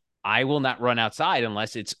dark. I will not run outside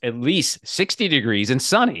unless it's at least 60 degrees and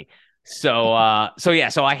sunny. So yeah,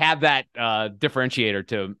 so I have that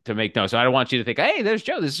differentiator to make note. So I don't want you to think, hey, there's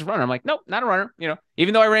Joe, this is a runner. I'm like, nope, not a runner.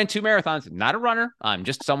 Even though I ran 2 marathons, not a runner. I'm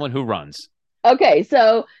just someone who runs. Okay,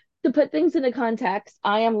 so to put things into context,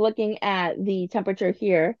 I am looking at the temperature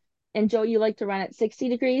here. And Joe, you like to run at 60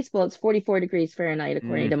 degrees? Well, it's 44 degrees Fahrenheit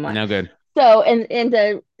according to my. No good. So, and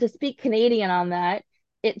to speak Canadian on that,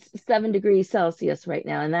 it's 7 degrees Celsius right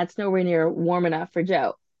now, and that's nowhere near warm enough for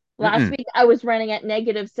Joe. Last Mm-mm. week I was running at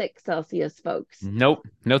 -6 Celsius, folks. Nope.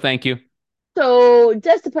 No, thank you. So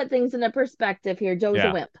just to put things into perspective here, Joe's a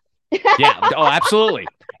Yeah. wimp. Yeah. Oh, absolutely.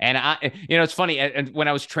 And it's funny. And when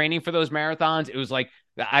I was training for those marathons, it was like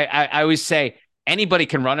I always say anybody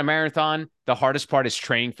can run a marathon. The hardest part is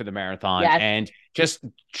training for the marathon Yes. and just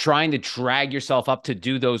trying to drag yourself up to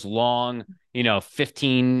do those long,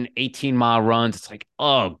 15, 18-mile runs. It's like,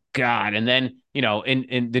 oh God. And then,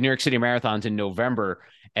 in the New York City marathons in November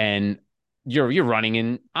and you're running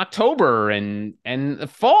in October and the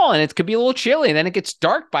fall, and it could be a little chilly, and then it gets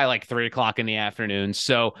dark by like 3 o'clock in the afternoon.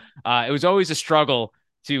 So it was always a struggle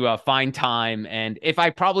to find time. And if I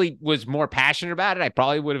probably was more passionate about it, I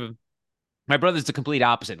probably would have. My brother's the complete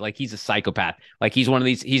opposite. Like he's a psychopath. Like he's one of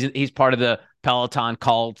these. He's part of the Peloton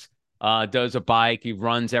cult. Does a bike. He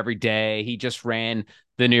runs every day. He just ran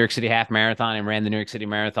the New York City Half Marathon and ran the New York City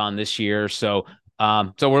Marathon this year. So we're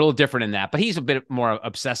a little different in that, but he's a bit more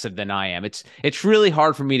obsessive than I am. It's really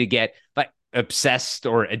hard for me to get like obsessed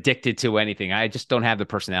or addicted to anything. I just don't have the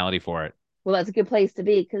personality for it. Well, that's a good place to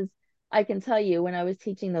be because I can tell you when I was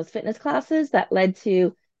teaching those fitness classes that led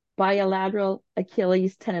to bilateral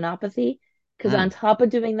Achilles tendinopathy. Because on Mm. top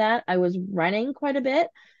of doing that, I was running quite a bit.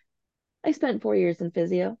 I spent 4 years in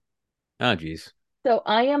physio. Oh, geez. So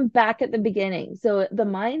I am back at the beginning. So the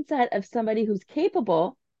mindset of somebody who's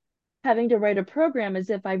capable having to write a program as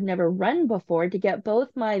if I've never run before to get both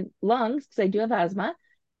my lungs, because I do have asthma,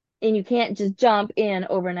 and you can't just jump in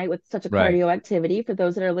overnight with such a Right. cardio activity. For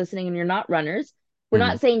those that are listening and you're not runners, we're Hmm.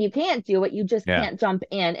 not saying you can't do it. You just Yeah. can't jump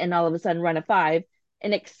in and all of a sudden run a 5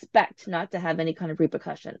 and expect not to have any kind of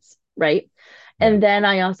repercussions, right? Yeah. And then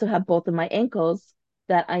I also have both of my ankles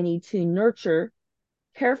that I need to nurture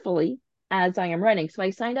carefully as I am running. So I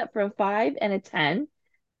signed up for a 5 and a 10,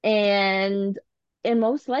 and in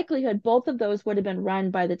most likelihood, both of those would have been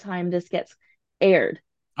run by the time this gets aired.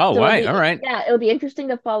 Oh, So right. All right. it'll be interesting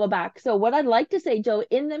to follow back. So what I'd like to say, Joe,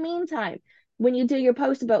 in the meantime, when you do your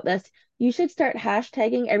post about this, you should start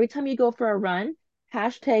hashtagging every time you go for a run,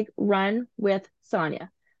 hashtag run with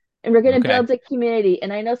Sonia. And we're going to Okay. build a community.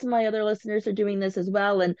 And I know some of my other listeners are doing this as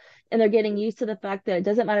well. And they're getting used to the fact that it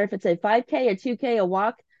doesn't matter if it's a 5K, a 2K, a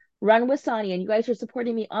walk, run with Sonia. And you guys are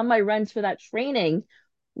supporting me on my runs for that training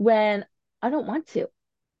when I don't want to.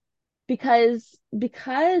 Because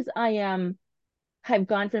I am have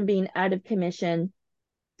gone from being out of commission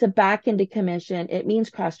to back into commission, it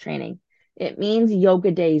means cross training. It means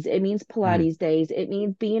yoga days. It means Hmm. Pilates days. It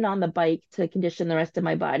means being on the bike to condition the rest of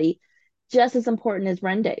my body, just as important as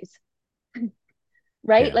run days,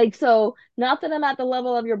 right? Yeah. Like, so not that I'm at the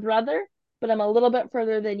level of your brother, but I'm a little bit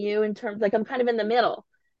further than you in terms, like, I'm kind of in the middle.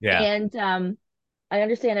 Yeah. And I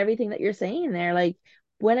understand everything that you're saying there. Like,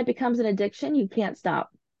 when it becomes an addiction, you can't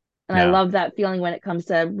stop. And I No. love that feeling when it comes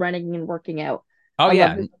to running and working out. Oh, I love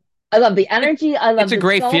yeah. the I love the It, energy. I it's love a the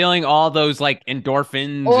great self. feeling, all those like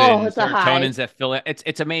endorphins Oh, and it's a high. serotonins that fill it.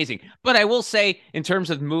 It's amazing. But I will say, in terms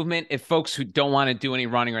of movement, if folks who don't want to do any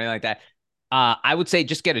running or anything like that, I would say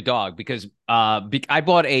just get a dog because I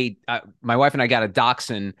bought my wife and I got a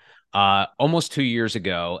dachshund almost 2 years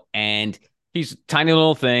ago, and he's a tiny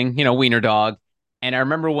little thing, wiener dog. And I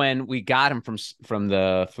remember when we got him from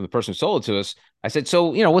the person who sold it to us, I said,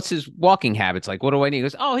 so what's his walking habits like? What do I need? He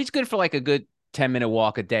goes, oh, he's good for like a good 10-minute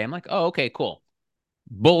walk a day. I'm like, oh, okay, cool.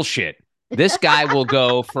 Bullshit. This guy will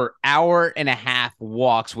go for hour and a half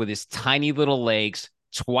walks with his tiny little legs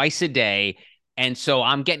twice a day. And so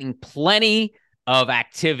I'm getting plenty of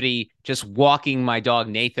activity just walking my dog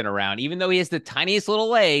Nathan around. Even though he has the tiniest little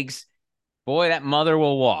legs, boy, that mother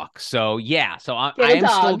will walk. So yeah, so I, Get I a am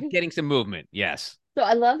still dog. getting some movement. Yes. So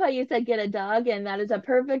I love how you said get a dog, and that is a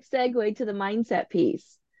perfect segue to the mindset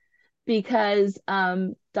piece because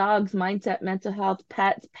dogs, mindset, mental health,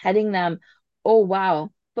 pets, petting them. Oh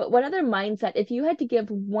wow. But what other mindset, if you had to give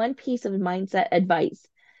one piece of mindset advice,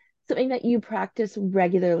 something that you practice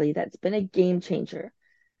regularly that's been a game changer,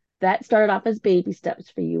 that started off as baby steps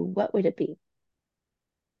for you, what would it be?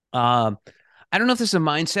 Um, I don't know if this is a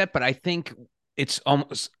mindset, but I think it's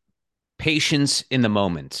almost patience in the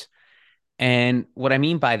moment. And what I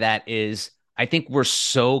mean by that is, I think we're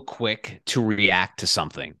so quick to react to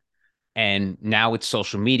something. And now with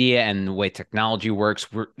social media and the way technology works,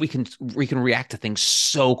 we can react to things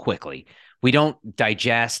so quickly. We don't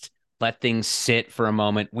digest, let things sit for a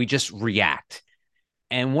moment. We just react.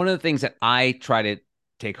 And one of the things that I try to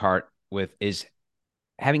take heart with is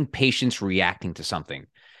having patience reacting to something.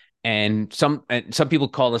 And some people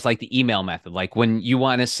call this like the email method. Like when you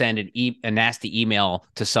want to send a nasty email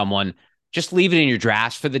to someone, just leave it in your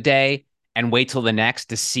drafts for the day and wait till the next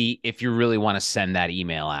to see if you really want to send that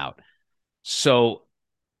email out. So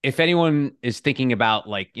if anyone is thinking about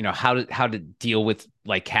like, how to deal with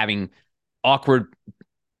like having awkward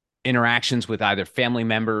interactions with either family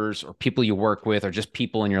members or people you work with or just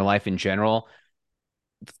people in your life in general,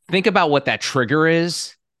 think about what that trigger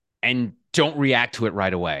is and don't react to it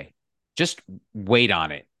right away. Just wait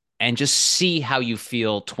on it and just see how you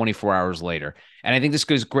feel 24 hours later. And I think this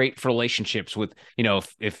goes great for relationships with,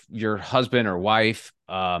 if your husband or wife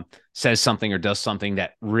says something or does something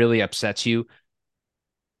that really upsets you,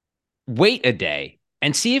 wait a day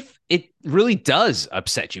and see if it really does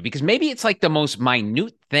upset you because maybe it's like the most minute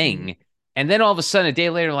Mm. thing. And then all of a sudden, a day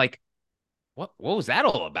later, like, what was that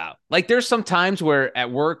all about? Like there's some times where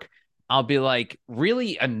at work I'll be like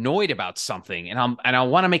really annoyed about something and I'll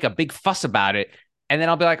want to make a big fuss about it. And then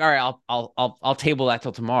I'll be like, all right, I'll table that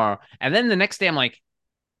till tomorrow. And then the next day I'm like,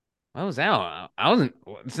 what was that? I wasn't,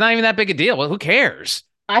 it's not even that big a deal. Well, who cares?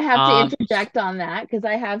 I have to Um, interject on that because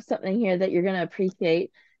I have something here that you're gonna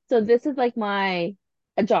appreciate. So this is like my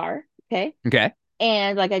a jar, okay? okay.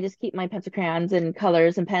 And like I just keep my pencil crayons and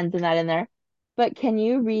colors and pens and that in there. But can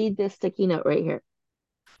you read this sticky note right here?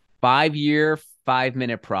 5 year, 5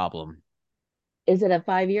 minute problem. Is it a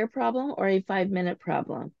 5 year problem or a 5 minute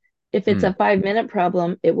problem? If it's Hmm. a 5 minute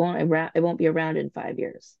problem, it won't be around in 5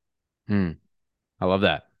 years. Hmm. I love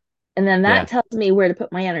that. And then that Yeah. tells me where to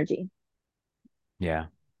put my energy. Yeah.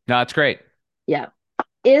 No, it's great. Yeah.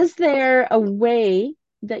 Is there a way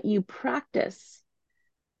that you practice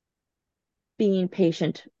being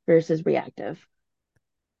patient versus reactive?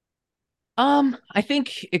 I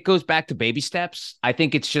think it goes back to baby steps. I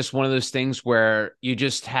think it's just one of those things where you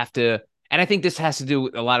just have to, and I think this has to do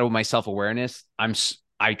a lot with my self-awareness.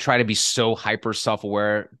 I try to be so hyper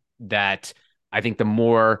self-aware that I think the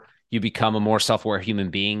more you become a more self-aware human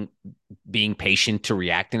being, being patient to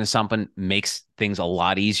reacting to something makes things a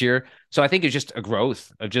lot easier. So I think it's just a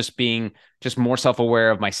growth of just being just more self-aware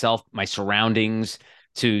of myself, my surroundings,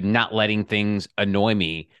 to not letting things annoy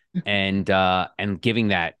me and giving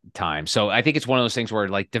that time. So I think it's one of those things where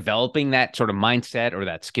like developing that sort of mindset or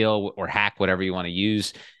that skill or hack, whatever you want to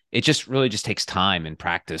use, it just really just takes time and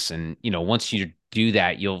practice. And once you do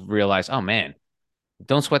that, you'll realize, oh man,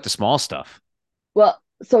 don't sweat the small stuff. Well,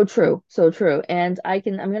 so true, so true. And I'm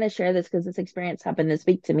going to share this because this experience happened this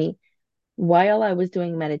week to me. While I was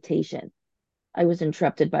doing meditation, I was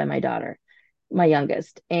interrupted by my daughter, my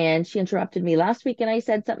youngest, and she interrupted me last week and I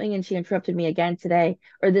said something and she interrupted me again today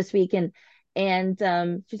or this week and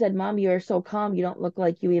she said, "Mom, you are so calm. You don't look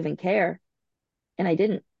like you even care." And I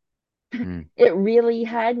didn't. Mm, It really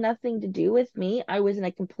had nothing to do with me. I was in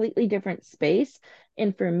a completely different space.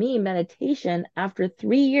 And for me, meditation after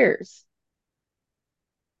 3 years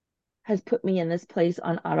has put me in this place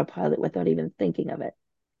on autopilot without even thinking of it.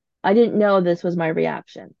 I didn't know this was my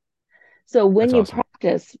reaction. So when that's you awesome.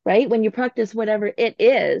 practice, right? When you practice whatever it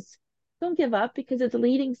is, don't give up because it's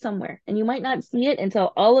leading somewhere. And you might not see it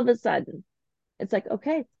until all of a sudden it's like,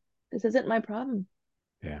 okay, this isn't my problem.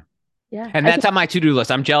 Yeah. Yeah. And I can, that's on my to-do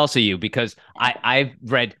list. I'm jealous of you because I've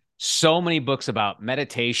read so many books about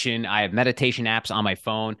meditation. I have meditation apps on my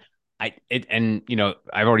phone. I've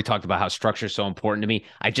already talked about how structure is so important to me.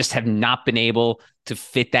 I just have not been able to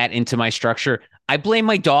fit that into my structure. I blame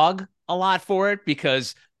my dog a lot for it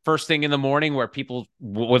because first thing in the morning where people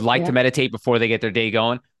would like to yeah. meditate before they get their day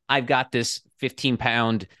going, I've got this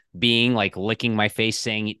 15-pound being like licking my face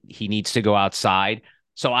saying he needs to go outside.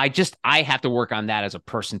 So I have to work on that as a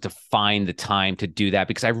person to find the time to do that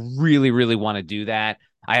because I really, really want to do that.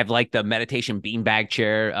 I have like the meditation beanbag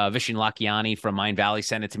chair. Vishen Lakhiani from Mind Valley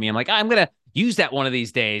sent it to me. I'm like, I'm gonna use that one of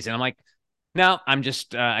these days, and I'm like, no, I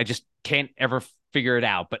just can't ever figure it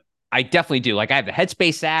out. But I definitely do. Like I have the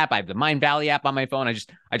Headspace app, I have the Mind Valley app on my phone. I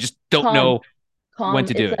just don't Calm, know when calm.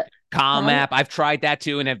 to do It's it. a Calm calm. app. I've tried that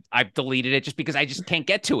too, and I've deleted it just because I just can't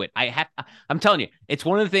get to it. I'm telling you, it's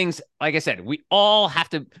one of the things. Like I said, we all have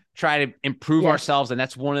to try to improve Yes. ourselves, and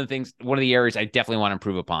that's one of the things. One of the areas I definitely want to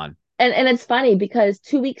improve upon. And it's funny because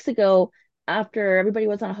 2 weeks ago, after everybody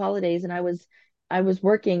was on holidays and I was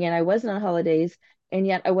working and I wasn't on holidays, and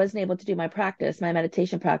yet I wasn't able to do my practice, my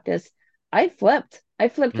meditation practice. I flipped. I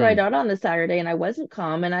flipped right Mm, out on the Saturday and I wasn't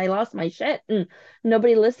calm and I lost my shit and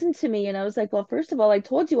nobody listened to me. And I was like, well, first of all, I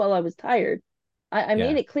told you all I was tired. I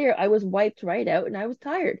made yeah, it clear I was wiped right out and I was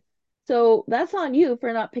tired. So that's on you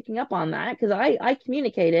for not picking up on that because I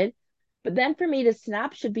communicated. But then for me to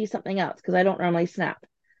snap should be something else because I don't normally snap.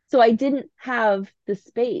 So I didn't have the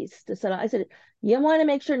space to set up. I said, you want to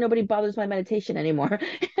make sure nobody bothers my meditation anymore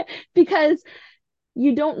because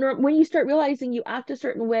you don't know when you start realizing you act a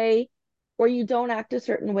certain way or you don't act a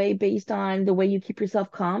certain way based on the way you keep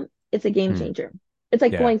yourself calm, it's a game mm, changer. It's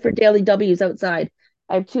like yeah, going for daily W's outside.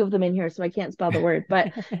 I have two of them in here, so I can't spell the word,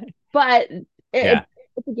 but yeah,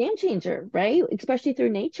 it's a game changer, right? Especially through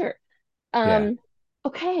nature. yeah. Um,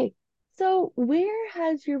 okay. So where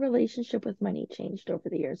has your relationship with money changed over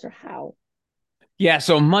the years or how? Yeah,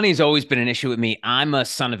 so money's always been an issue with me. I'm a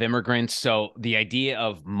son of immigrants, so the idea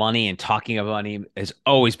of money and talking about money has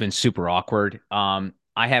always been super awkward.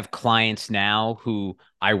 I have clients now who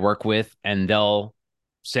I work with, and they'll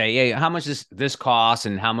say, "Hey, how much does this cost,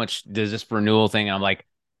 and how much does this renewal thing?" And I'm like,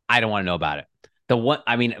 "I don't want to know about it."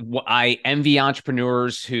 I envy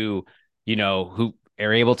entrepreneurs who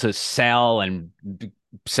are able to sell and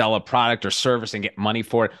sell a product or service and get money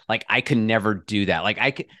for it. Like I could never do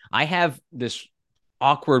that. I have this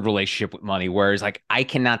awkward relationship with money, whereas like I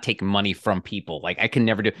cannot take money from people. Like I can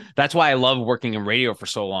never do. That's why I love working in radio for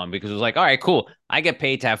so long because it was like, all right, cool. I get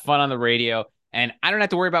paid to have fun on the radio. And I don't have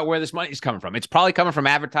to worry about where this money is coming from. It's probably coming from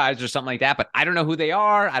advertisers or something like that, but I don't know who they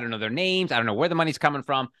are. I don't know their names. I don't know where the money's coming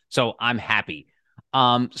from. So I'm happy.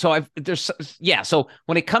 So I've there's yeah. So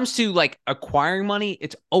when it comes to like acquiring money,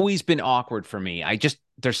 it's always been awkward for me. I just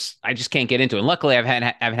can't get into it. And luckily, I've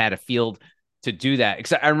had a field to do that.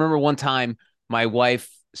 Except I remember one time my wife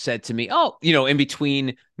said to me, "Oh, in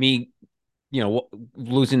between me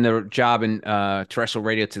losing their job in terrestrial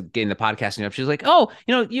radio to get into podcasting up. She's like, "Oh,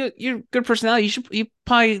 you're good personality. You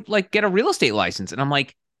probably like get a real estate license." And I'm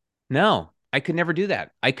like, "No, I could never do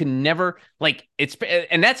that. I could never like it's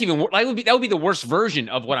and that's even like that would be the worst version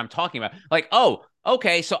of what I'm talking about. Like, oh,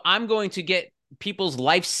 okay, so I'm going to get people's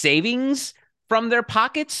life savings from their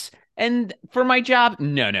pockets and for my job.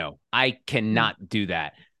 No, I cannot do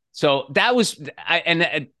that. So that was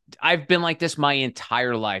I've been like this my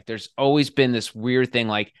entire life. There's always been this weird thing.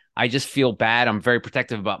 Like I just feel bad. I'm very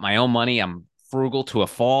protective about my own money. I'm frugal to a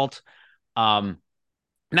fault. Um,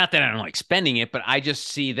 Not that I don't like spending it, but I just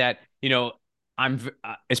see that, I'm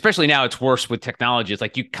especially now it's worse with technology. It's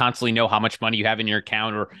like you constantly know how much money you have in your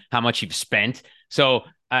account or how much you've spent. So,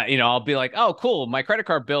 I'll be like, oh, cool. My credit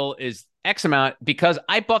card bill is X amount because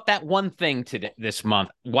I bought that one thing this month.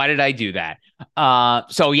 Why did I do that?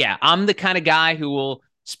 So yeah, I'm the kind of guy who will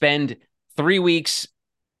spend 3 weeks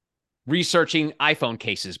researching iPhone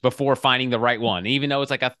cases before finding the right one, even though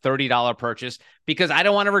it's like a $30 purchase, because I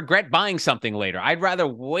don't want to regret buying something later. I'd rather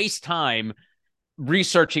waste time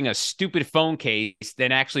researching a stupid phone case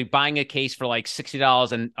than actually buying a case for like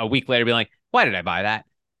 $60 and a week later being like, why did I buy that?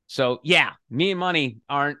 So yeah, me and money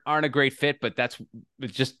aren't a great fit, but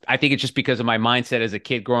I think it's just because of my mindset as a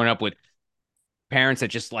kid growing up with parents that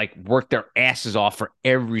just like worked their asses off for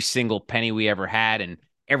every single penny we ever had, and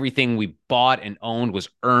everything we bought and owned was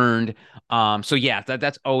earned. So yeah,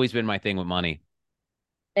 that's always been my thing with money.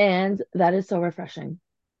 And that is so refreshing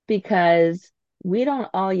because we don't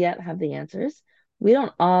all yet have the answers. We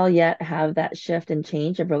don't all yet have that shift and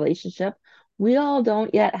change of relationship. We all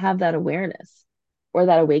don't yet have that awareness or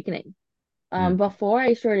that awakening. Mm, Before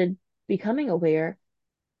I started becoming aware,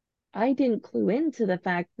 I didn't clue into the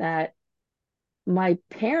fact that my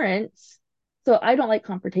parents, so I don't like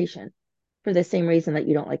confrontation for the same reason that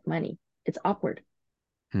you don't like money. It's awkward.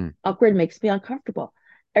 mm, Awkward makes me uncomfortable.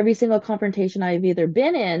 Every single confrontation I've either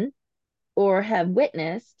been in or have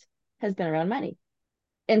witnessed has been around money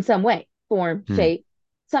in some way, form, mm, shape.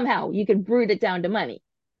 Somehow you could root it down to money.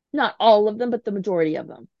 Not all of them, but the majority of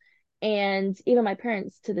them. And even my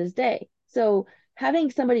parents to this day. So having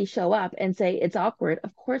somebody show up and say it's awkward,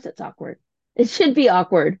 of course it's awkward. It should be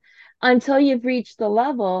awkward until you've reached the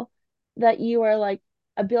level that you are like,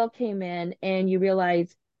 a bill came in and you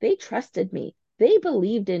realize they trusted me. They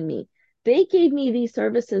believed in me. They gave me these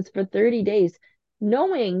services for 30 days,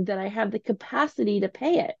 knowing that I have the capacity to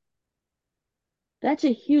pay it. That's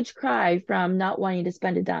a huge cry from not wanting to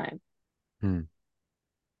spend a dime, mm.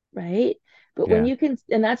 right? But when Yeah. you can,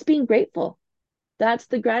 and that's being grateful. That's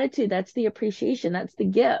the gratitude. That's the appreciation. That's the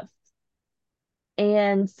gift.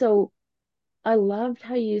 And so I loved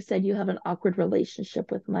how you said you have an awkward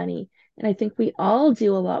relationship with money. And I think we all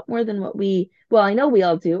do a lot more than well, I know we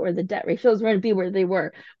all do, or the debt ratios wouldn't be where they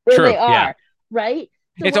True. Yeah. are, right?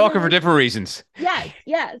 So It's whether awkward for we're, different reasons. yes,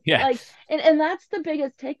 Yeah. like, and that's the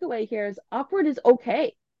biggest takeaway here is awkward is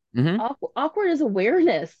okay. Hmm. Awkward is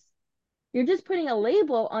awareness. You're just putting a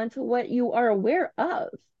label onto what you are aware of.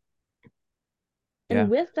 And Yeah.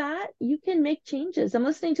 with that, you can make changes. I'm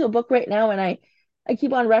listening to a book right now, and I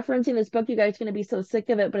keep on referencing this book. You guys are going to be so sick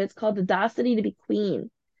of it, but it's called The Audacity to be Queen.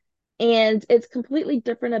 And it's completely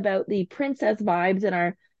different about the princess vibes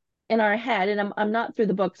in our head. And I'm not through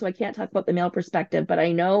the book, so I can't talk about the male perspective, but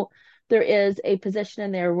I know there is a position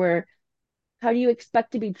in there where how do you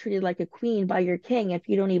expect to be treated like a queen by your king if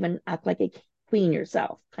you don't even act like a queen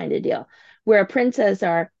yourself, kind of deal. Where a princess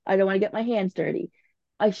are, I don't want to get my hands dirty.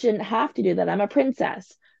 I shouldn't have to do that. I'm a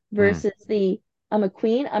princess Mm, versus the I'm a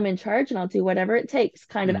queen, I'm in charge, and I'll do whatever it takes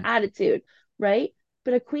kind of mm, attitude, right?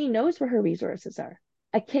 But a queen knows where her resources are.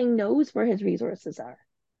 A king knows where his resources are,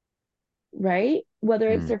 right?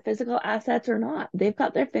 Whether it's mm, their physical assets or not, they've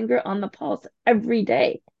got their finger on the pulse every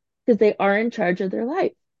day because they are in charge of their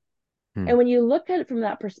life. mm. And when you look at it from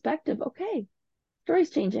that perspective, okay, story's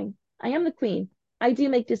changing. I am the queen. I do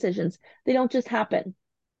make decisions. They don't just happen.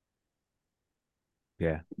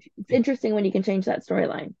 Yeah. It's interesting when you can change that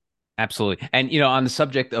storyline. Absolutely. And on the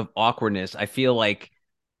subject of awkwardness, I feel like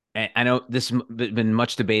I know this has been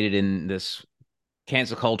much debated in this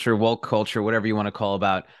cancel culture, woke culture, whatever you want to call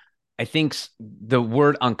about. I think the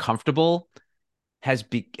word uncomfortable has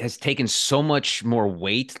taken so much more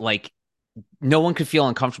weight. Like no one could feel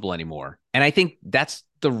uncomfortable anymore. And I think that's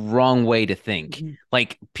the wrong way to think. Mhm.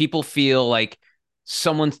 Like people feel like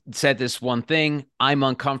someone said this one thing, I'm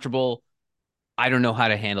uncomfortable. I don't know how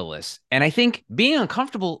to handle this. And I think being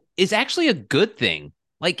uncomfortable is actually a good thing.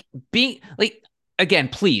 Like being like again,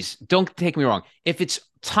 please don't take me wrong. If it's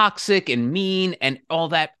toxic and mean and all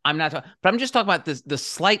that, I'm not talking, but I'm just talking about this the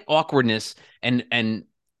slight awkwardness and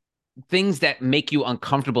things that make you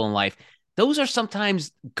uncomfortable in life. those are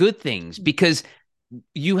sometimes good things because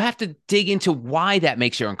you have to dig into why that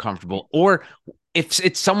makes you uncomfortable. Or if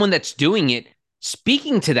it's someone that's doing it,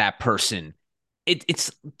 speaking to that person, it's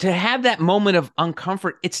to have that moment of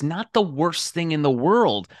uncomfort. It's not the worst thing in the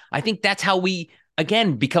world. I think that's how we,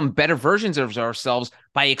 again, become better versions of ourselves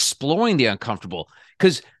by exploring the uncomfortable.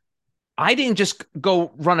 Because I didn't just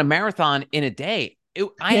go run a marathon in a day.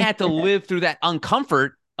 I had to live through that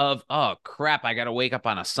uncomfort of, oh crap, I got to wake up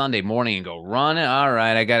on a Sunday morning and go run. All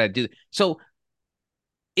right, I got to do. So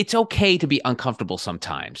it's okay to be uncomfortable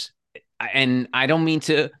sometimes. And I don't mean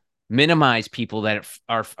to minimize people that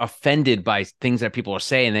are offended by things that people are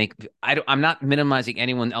saying. I'm not minimizing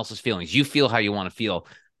anyone else's feelings. You feel how you want to feel,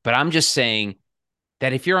 but I'm just saying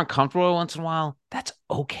that if you're uncomfortable once in a while, that's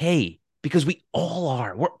okay because we all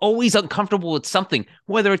are. We're always uncomfortable with something,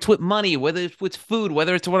 whether it's with money, whether it's with food,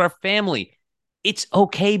 whether it's with our family. It's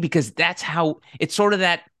okay because that's how it's sort of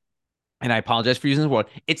that. And I apologize for using the word.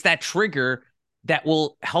 It's that trigger that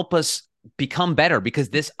will help us become better because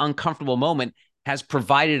this uncomfortable moment has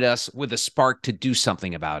provided us with a spark to do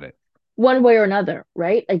something about it. One way or another,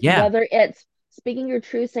 right? Like Yeah. whether it's speaking your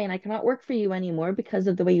truth, saying I cannot work for you anymore because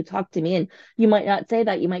of the way you talk to me. And you might not say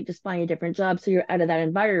that, you might just find a different job. So you're out of that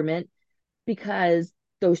environment because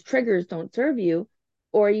those triggers don't serve you.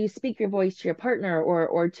 Or you speak your voice to your partner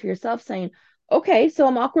or to yourself saying, okay, so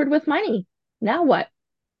I'm awkward with money. Now what?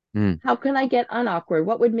 Mm. How can I get unawkward?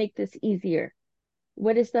 What would make this easier?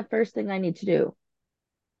 What is the first thing I need to do?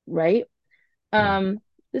 Right? Yeah. Um,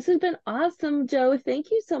 this has been awesome, Joe.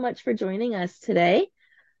 Thank you so much for joining us today.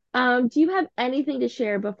 Do you have anything to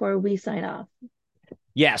share before we sign off?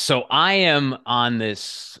 Yeah. So I am on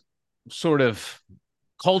this sort of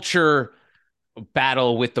culture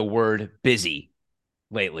battle with the word busy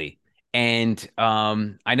lately. And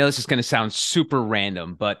I know this is going to sound super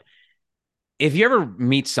random, but if you ever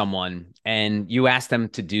meet someone and you ask them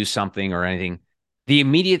to do something or anything, the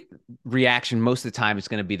immediate reaction most of the time is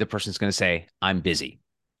going to be the person's going to say, I'm busy.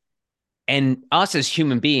 And us as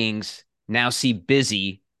human beings now see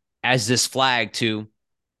busy as this flag to,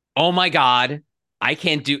 oh my God, I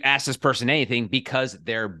can't ask this person anything because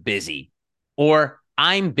they're busy. Or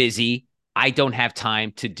I'm busy. I don't have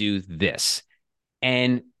time to do this.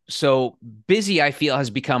 And so busy, I feel, has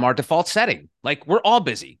become our default setting. Like we're all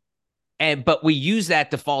busy. But we use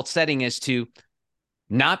that default setting as to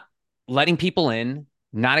not letting people in,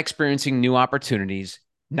 not experiencing new opportunities,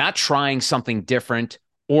 not trying something different,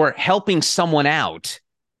 or helping someone out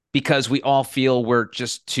because we all feel we're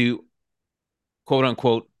just too quote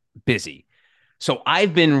unquote busy. So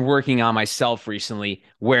I've been working on myself recently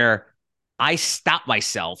where I stop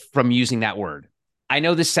myself from using that word. I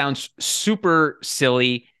know this sounds super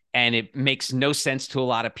silly and it makes no sense to a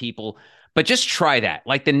lot of people, but just try that.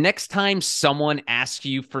 Like the next time someone asks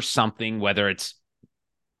you for something, whether it's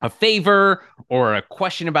a favor or a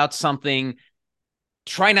question about something,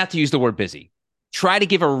 try not to use the word busy. Try to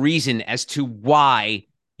give a reason as to why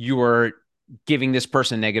you're giving this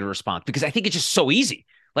person a negative response because I think it's just so easy.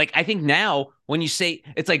 Like I think now when you say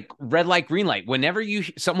it's like red light, green light, whenever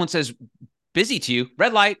someone says busy to you,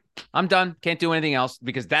 red light, I'm done, can't do anything else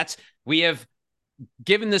because we have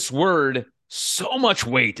given this word so much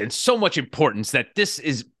weight and so much importance that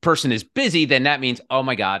person is busy, then that means, oh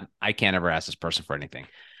my God, I can't ever ask this person for anything.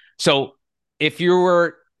 So if you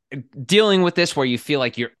were dealing with this where you feel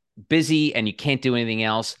like you're busy and you can't do anything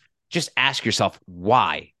else, just ask yourself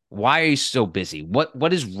why. Why are you so busy?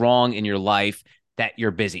 What is wrong in your life that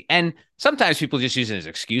you're busy? And sometimes people just use it as an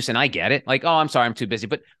excuse, and I get it. Like, oh, I'm sorry, I'm too busy.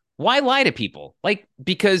 But why lie to people? Like,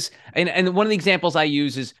 because and one of the examples I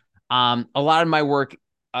use is a lot of my work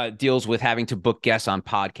deals with having to book guests on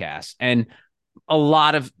podcasts. And a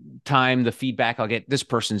lot of time the feedback I'll get, this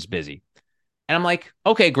person's busy. And I'm like,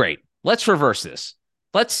 okay, great. Let's reverse this.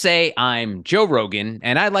 Let's say I'm Joe Rogan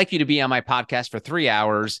and I'd like you to be on my podcast for 3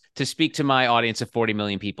 hours to speak to my audience of 40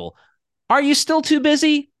 million people. Are you still too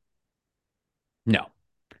busy? No.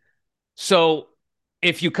 So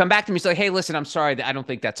if you come back to me and say, hey, listen, I'm sorry, I don't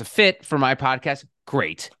think that's a fit for my podcast.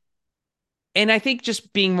 Great. And I think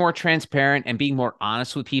just being more transparent and being more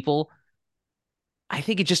honest with people, I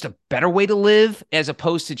think it's just a better way to live as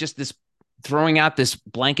opposed to just this throwing out this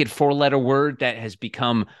blanket 4-letter word that has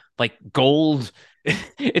become like gold.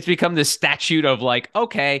 It's become this statute of like,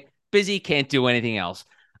 okay, busy, can't do anything else.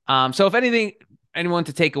 So if anyone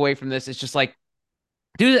to take away from this, it's just like,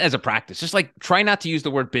 do it as a practice. Just like try not to use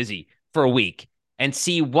the word busy for a week and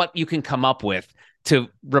see what you can come up with to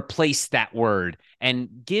replace that word and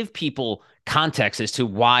give people context as to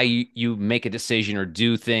why you make a decision or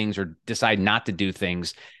do things or decide not to do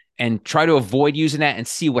things and try to avoid using that and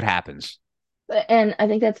see what happens. And I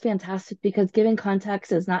think that's fantastic because giving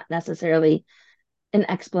context is not necessarily an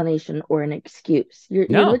explanation or an excuse. You're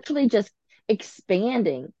No. literally just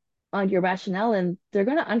expanding on your rationale, and they're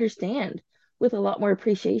going to understand with a lot more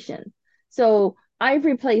appreciation. So I've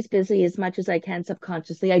replaced busy as much as I can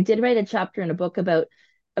subconsciously. I did write a chapter in a book about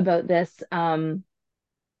this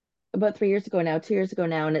about 3 years ago now, 2 years ago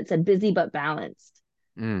now, and it said busy but balanced.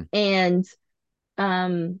 Mm. And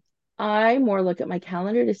um I more look at my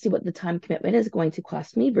calendar to see what the time commitment is going to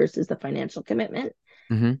cost me versus the financial commitment.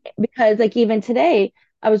 Hmm. Because like even today,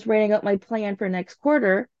 I was writing out my plan for next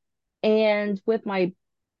quarter, and with my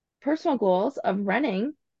personal goals of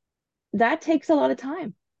running, that takes a lot of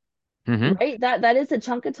time, Hmm. right? That is a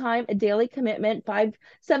chunk of time, a daily commitment,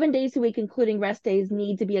 7 days a week, including rest days,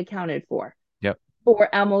 need to be accounted Yep.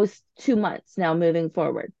 for almost 2 months now moving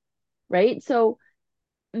forward, right? So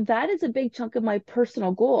that is a big chunk of my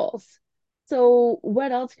personal goals. So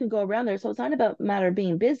what else can go around there? So it's not about matter of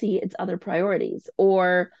being busy, it's other priorities.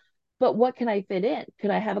 Or, but what can I fit in? Could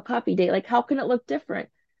I have a coffee date? Like, how can it look different?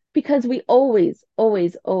 Because we always,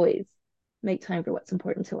 always, always make time for what's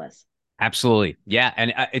important to us. Absolutely. Yeah.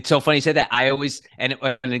 And it's so funny you said that. I always, and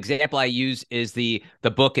an example I use is the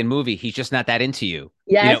book and movie. He's just not that into you.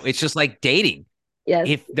 Yes, It's just like dating. yes,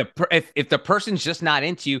 If the person's just not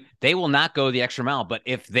into you, they will not go the extra mile. But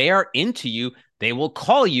if they are into you, they will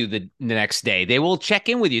call you the next day. They will check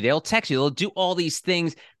in with you. They'll text you. They'll do all these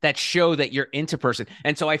things that show that you're into person.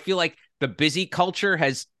 And so I feel like the busy culture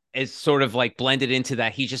has is sort of like blended into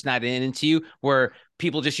that. He's just not into you, where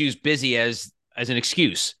people just use busy as an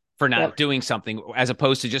excuse for not yep, doing something, as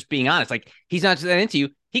opposed to just being honest. Like he's not that into you.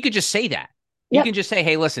 He could just say that. You yep. can just say,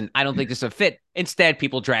 "Hey, listen, I don't think this is a fit." Instead,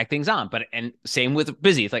 people drag things on. But and same with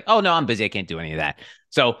busy. It's like, "Oh no, I'm busy. I can't do any of that."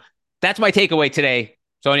 So that's my takeaway today,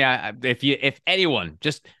 Sonia. If anyone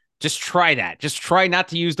just try that. Just try not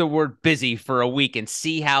to use the word busy for a week and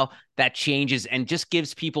see how that changes and just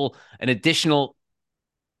gives people an additional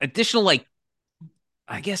like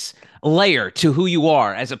I guess layer to who you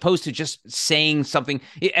are as opposed to just saying something.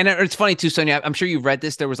 And it's funny too, Sonia. I'm sure you've read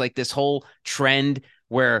this. There was like this whole trend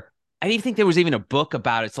where I didn't think there was even a book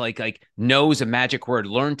about it. It's like no is a magic word.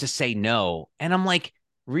 Learn to say no. And I'm like,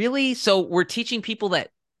 really? So we're teaching people that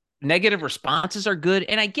negative responses are good.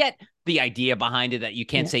 And I get the idea behind it that you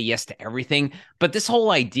can't Yeah. say yes to everything. But this whole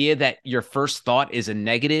idea that your first thought is a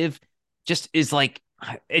negative just is like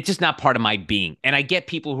it's just not part of my being. And I get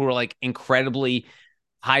people who are like incredibly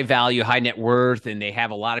high value, high net worth, and they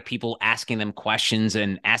have a lot of people asking them questions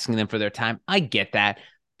and asking them for their time. I get that.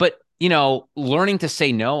 But, learning to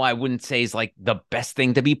say no, I wouldn't say is like the best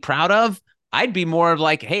thing to be proud of. I'd be more of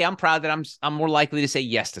like, hey, I'm proud that I'm more likely to say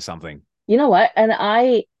yes to something. You know what? And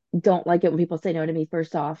I don't like it when people say no to me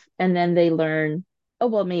first off, and then they learn, oh,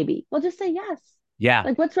 well, maybe. Well, just say yes. Yeah.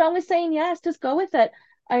 Like, what's wrong with saying yes? Just go with it.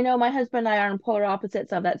 I know my husband and I are on polar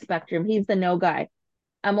opposites of that spectrum. He's the no guy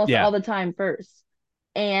almost Yeah. all the time first.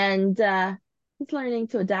 And he's learning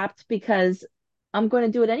to adapt because I'm going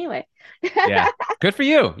to do it anyway. Yeah. Good for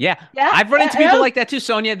you. Yeah. Yeah, I've run into people yeah, like that too,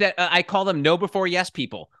 Sonia, that I call them no before yes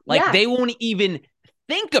people. Like yeah, they won't even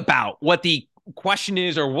think about what the question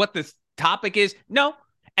is or what the topic is. No.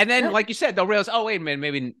 And then, no, like you said, they'll realize, oh, wait a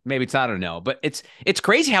minute, maybe it's not a no. But it's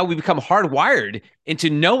crazy how we become hardwired into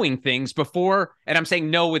knowing things before, and I'm saying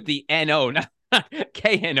no with the N-O, not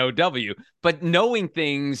K-N-O-W, but knowing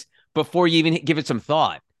things before you even give it some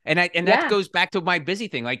thought. And that yeah. goes back to my busy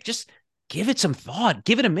thing. Like just give it some thought,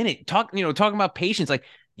 give it a minute. Talking about patience. Like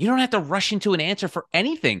you don't have to rush into an answer for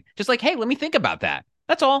anything. Just like, hey, let me think about that.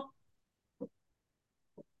 That's all.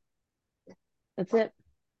 That's it.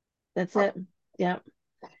 That's it. Yeah.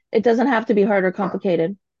 It doesn't have to be hard or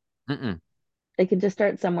complicated. Mm-mm. They can just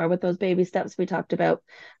start somewhere with those baby steps we talked about.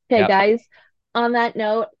 Okay, Yep. guys. On that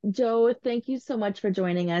note, Joe, thank you so much for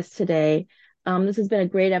joining us today. This has been a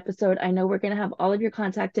great episode. I know we're going to have all of your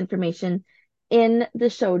contact information in the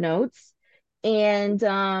show notes, and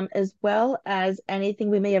as well as anything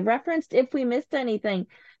we may have referenced. If we missed anything,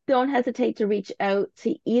 don't hesitate to reach out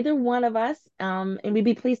to either one of us, and we'd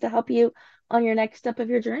be pleased to help you on your next step of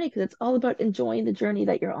your journey because it's all about enjoying the journey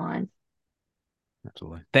that you're on.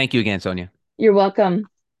 Absolutely. Thank you again, Sonia. You're welcome.